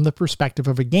at it from the perspective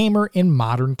of a gamer in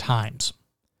modern times.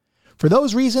 For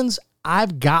those reasons,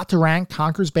 I've got to rank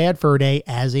Conker's Bad Fur Day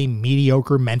as a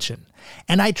mediocre mention.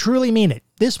 And I truly mean it.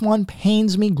 This one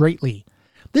pains me greatly.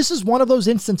 This is one of those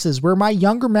instances where my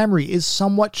younger memory is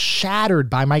somewhat shattered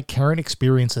by my current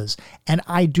experiences, and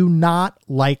I do not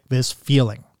like this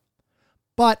feeling.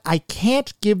 But I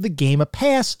can't give the game a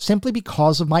pass simply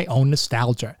because of my own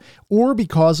nostalgia, or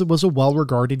because it was a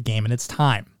well-regarded game in its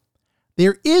time.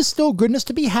 There is still goodness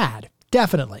to be had,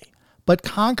 definitely, but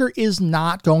Conker is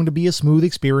not going to be a smooth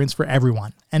experience for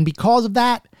everyone, and because of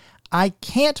that, I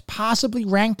can't possibly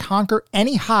rank Conker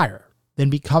any higher than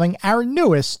becoming our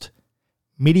newest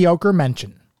mediocre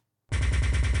mention.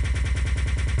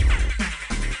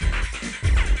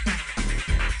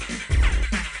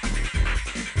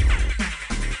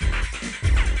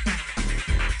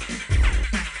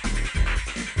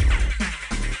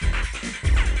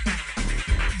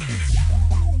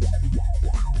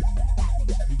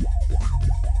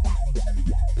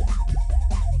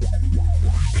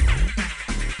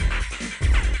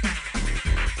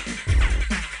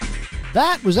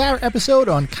 That was our episode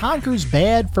on Conker's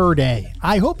Bad Fur Day.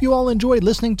 I hope you all enjoyed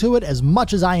listening to it as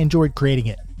much as I enjoyed creating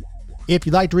it. If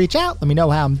you'd like to reach out, let me know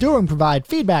how I'm doing, provide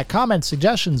feedback, comments,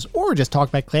 suggestions, or just talk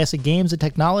about classic games and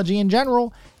technology in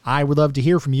general, I would love to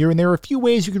hear from you, and there are a few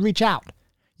ways you can reach out.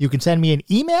 You can send me an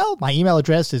email. My email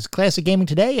address is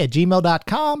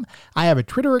classicgamingtoday@gmail.com. I have a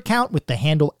Twitter account with the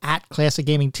handle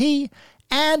 @classicgamingt.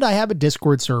 And I have a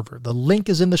Discord server. The link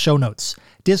is in the show notes.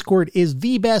 Discord is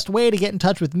the best way to get in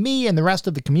touch with me and the rest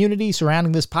of the community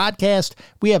surrounding this podcast.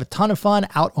 We have a ton of fun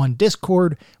out on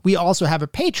Discord. We also have a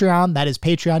Patreon. That is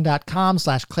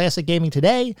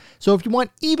patreon.com/classicgamingtoday. So if you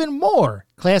want even more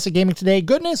Classic Gaming Today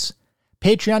goodness,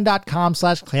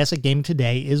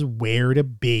 patreon.com/classicgamingtoday is where to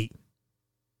be.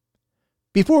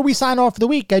 Before we sign off for the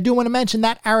week, I do want to mention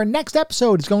that our next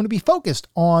episode is going to be focused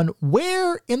on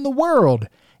where in the world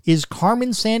is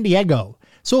Carmen Sandiego.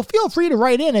 So feel free to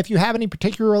write in if you have any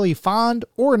particularly fond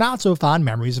or not so fond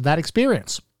memories of that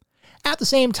experience. At the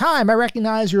same time, I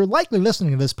recognize you're likely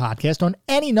listening to this podcast on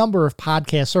any number of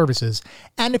podcast services,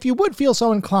 and if you would feel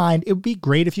so inclined, it would be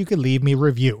great if you could leave me a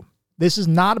review. This is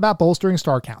not about bolstering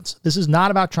star counts. This is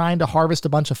not about trying to harvest a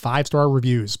bunch of 5-star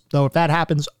reviews, though if that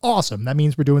happens, awesome, that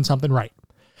means we're doing something right.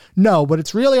 No, what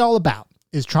it's really all about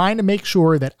is trying to make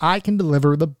sure that I can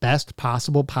deliver the best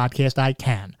possible podcast I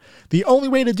can. The only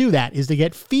way to do that is to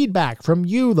get feedback from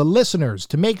you, the listeners,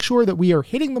 to make sure that we are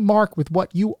hitting the mark with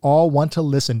what you all want to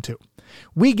listen to.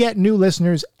 We get new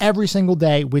listeners every single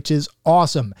day, which is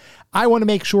awesome. I want to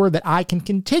make sure that I can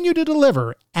continue to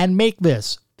deliver and make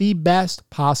this the best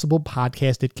possible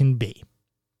podcast it can be.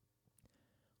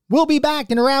 We'll be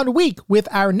back in around a week with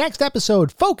our next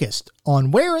episode focused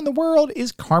on where in the world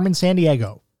is Carmen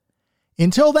Sandiego.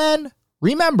 Until then,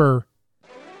 remember,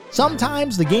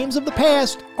 sometimes the games of the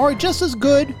past are just as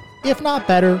good, if not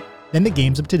better, than the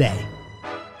games of today.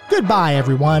 Goodbye,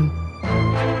 everyone.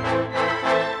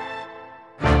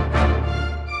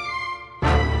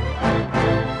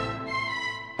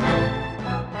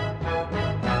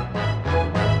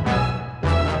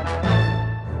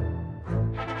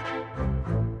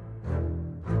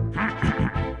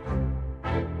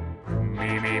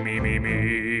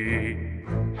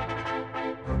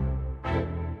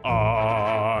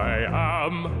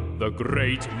 The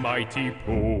great mighty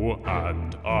Pooh,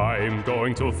 and I'm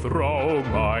going to throw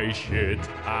my shit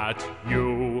at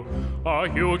you. A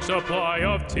huge supply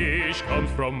of tish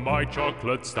comes from my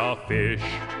chocolate starfish.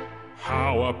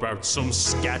 How about some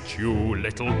scat, you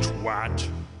little twat?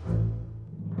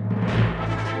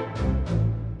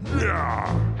 Yeah.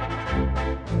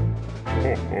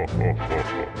 Ho, ho, ho, ho,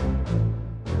 ho.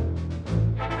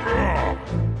 Ah.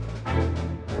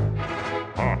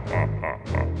 Ha, ha, ha,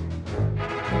 ha.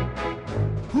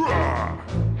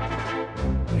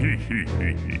 Hee hee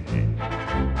hee hee hee.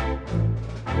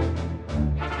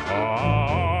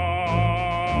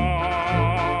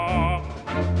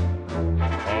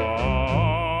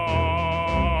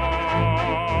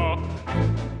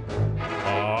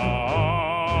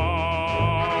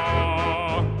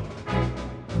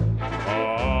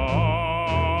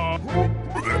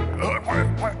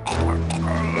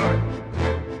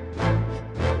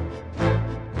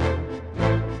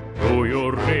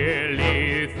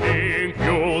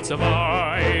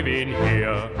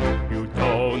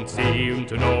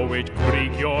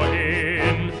 freak you're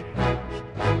in.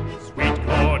 Sweet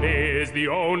corn is the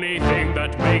only thing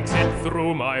that makes it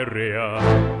through my rear.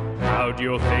 How do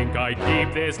you think I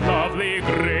keep this lovely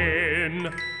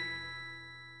grin?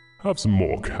 Have some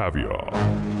more caviar.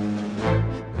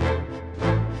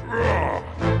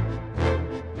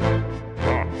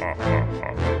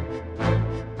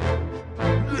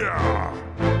 Yeah.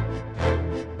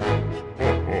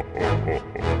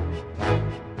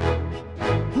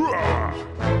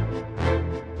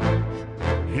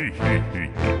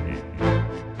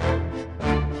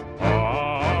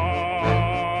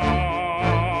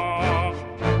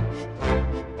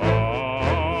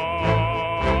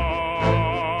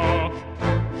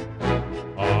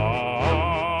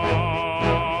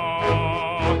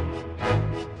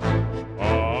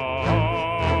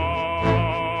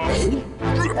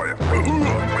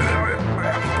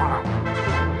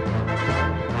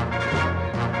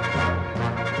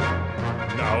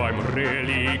 Now I'm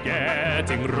really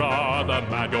getting rather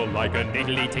mad. You're like a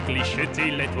niggly, tickly,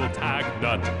 shitty little tag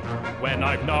nut. When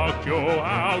I've knocked you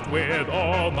out with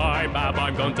all my mab,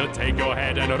 I'm going to take your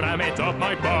head and ram it up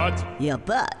my butt. Your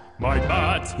butt. My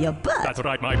butt. Your butt. That's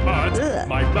right, my butt. Ugh.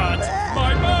 My butt.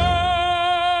 My butt.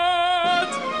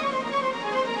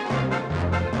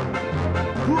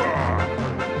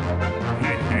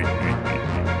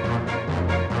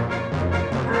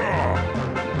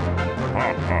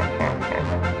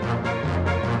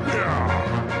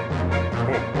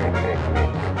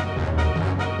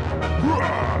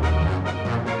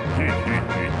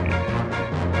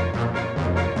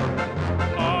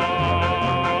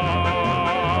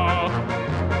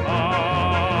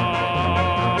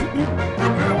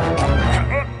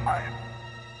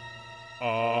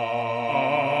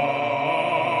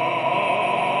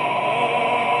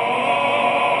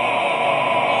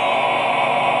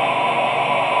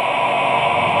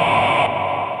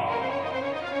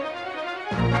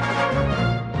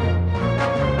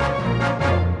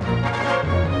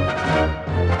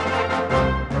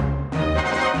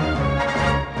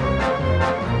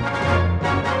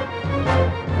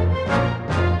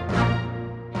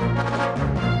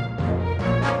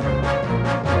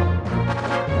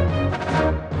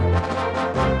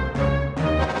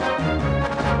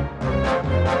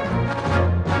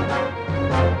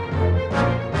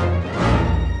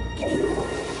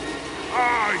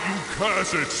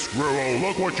 Cursed squirrel,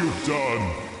 look what you've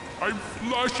done. I'm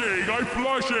flushing.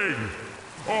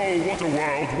 Oh, what a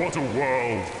world, what a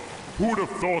world. Who would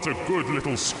have thought a good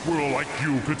little squirrel like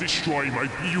you could destroy my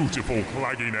beautiful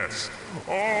clagginess?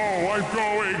 Oh, I'm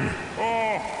going.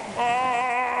 Oh,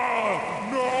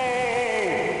 no.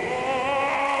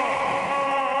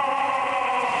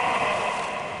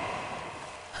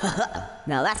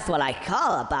 Now that's what I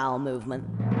call a bowel movement.